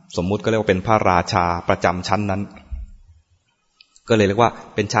สมมุติก็เรียกว่าเป็นพระราชาประจำชั้นนั้นก็เลยเรียกว่า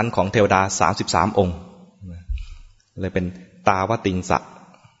เป็นชั้นของเทวดา33องค์เลยเป็นตาวติงสะ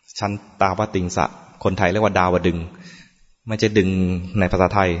ชั้นตาวติงสะคนไทยเรียกว่าดาวดึงส์ไม่ใช่ดึงในภาษา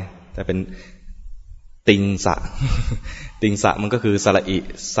ไทยแต่เป็นติงสะติงสะมันก็คือสระอิ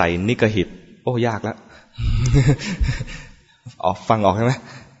ใส่นิกหิตโอ้ยากแล้วฟังออกใช่ไหม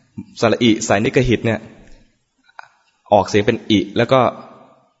สระอิใส่นิกหิตเนี่ยออกเสียงเป็นอิแล้วก็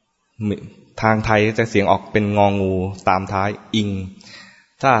ทางไทยจะเสียงออกเป็นงองูตามท้ายอิง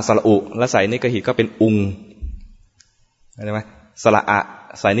ถ้าสระอุแล้วใส่นิกหิตก็เป็นอุงใช่ไหมสระอะ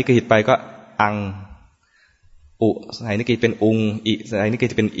ใส่นิกหิตไปก็อังอุใส่นิกหิตเป็นอุงอิใส่นิกหิ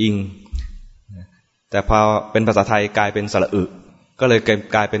ตเป็นอิงแต่พอเป็นภาษาไทยกลายเป็นสระอึก็เลย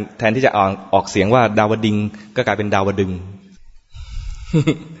กลายเป็นแทนที่จะออกเสียงว่าดาวดิงก็กลายเป็นดาวดึง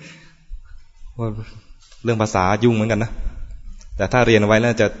เรื่องภาษายุ่งเหมือนกันนะแต่ถ้าเรียนไว้แล้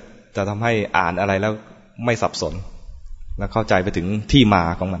วจะทำให้อ่านอะไรแล้วไม่สับสนแล้วเข้าใจไปถึงที่มา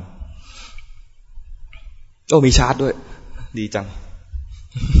ของมันโอ้มีชาร์จด้วยดีจัง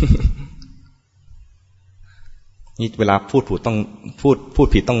นี่เวลาพูดต้องพูด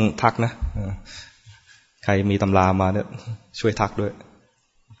ผิดต้องทักนะใครมีตำรามาเนี่ยช่วยทักด้วย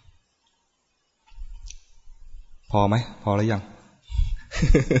พอไหมพอแล้วยัง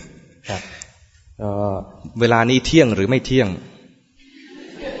ครับเวลานี้เที่ยงหรือไม่เที่ยง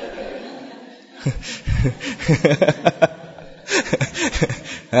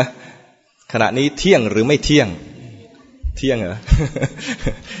ขณะนี้เที่ยงหรือไม่เที่ยง เที่ยงเหรอ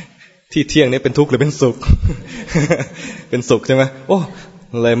ที่เที่ยงนี่เป็นทุกข์หรือเป็นสุข เป็นสุขใช่ไหมโอ้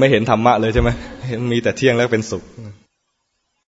เลยไม่เห็นธรรมะเลยใช่ไหมเห็นมีแต่เที่ยงแล้วเป็นสุข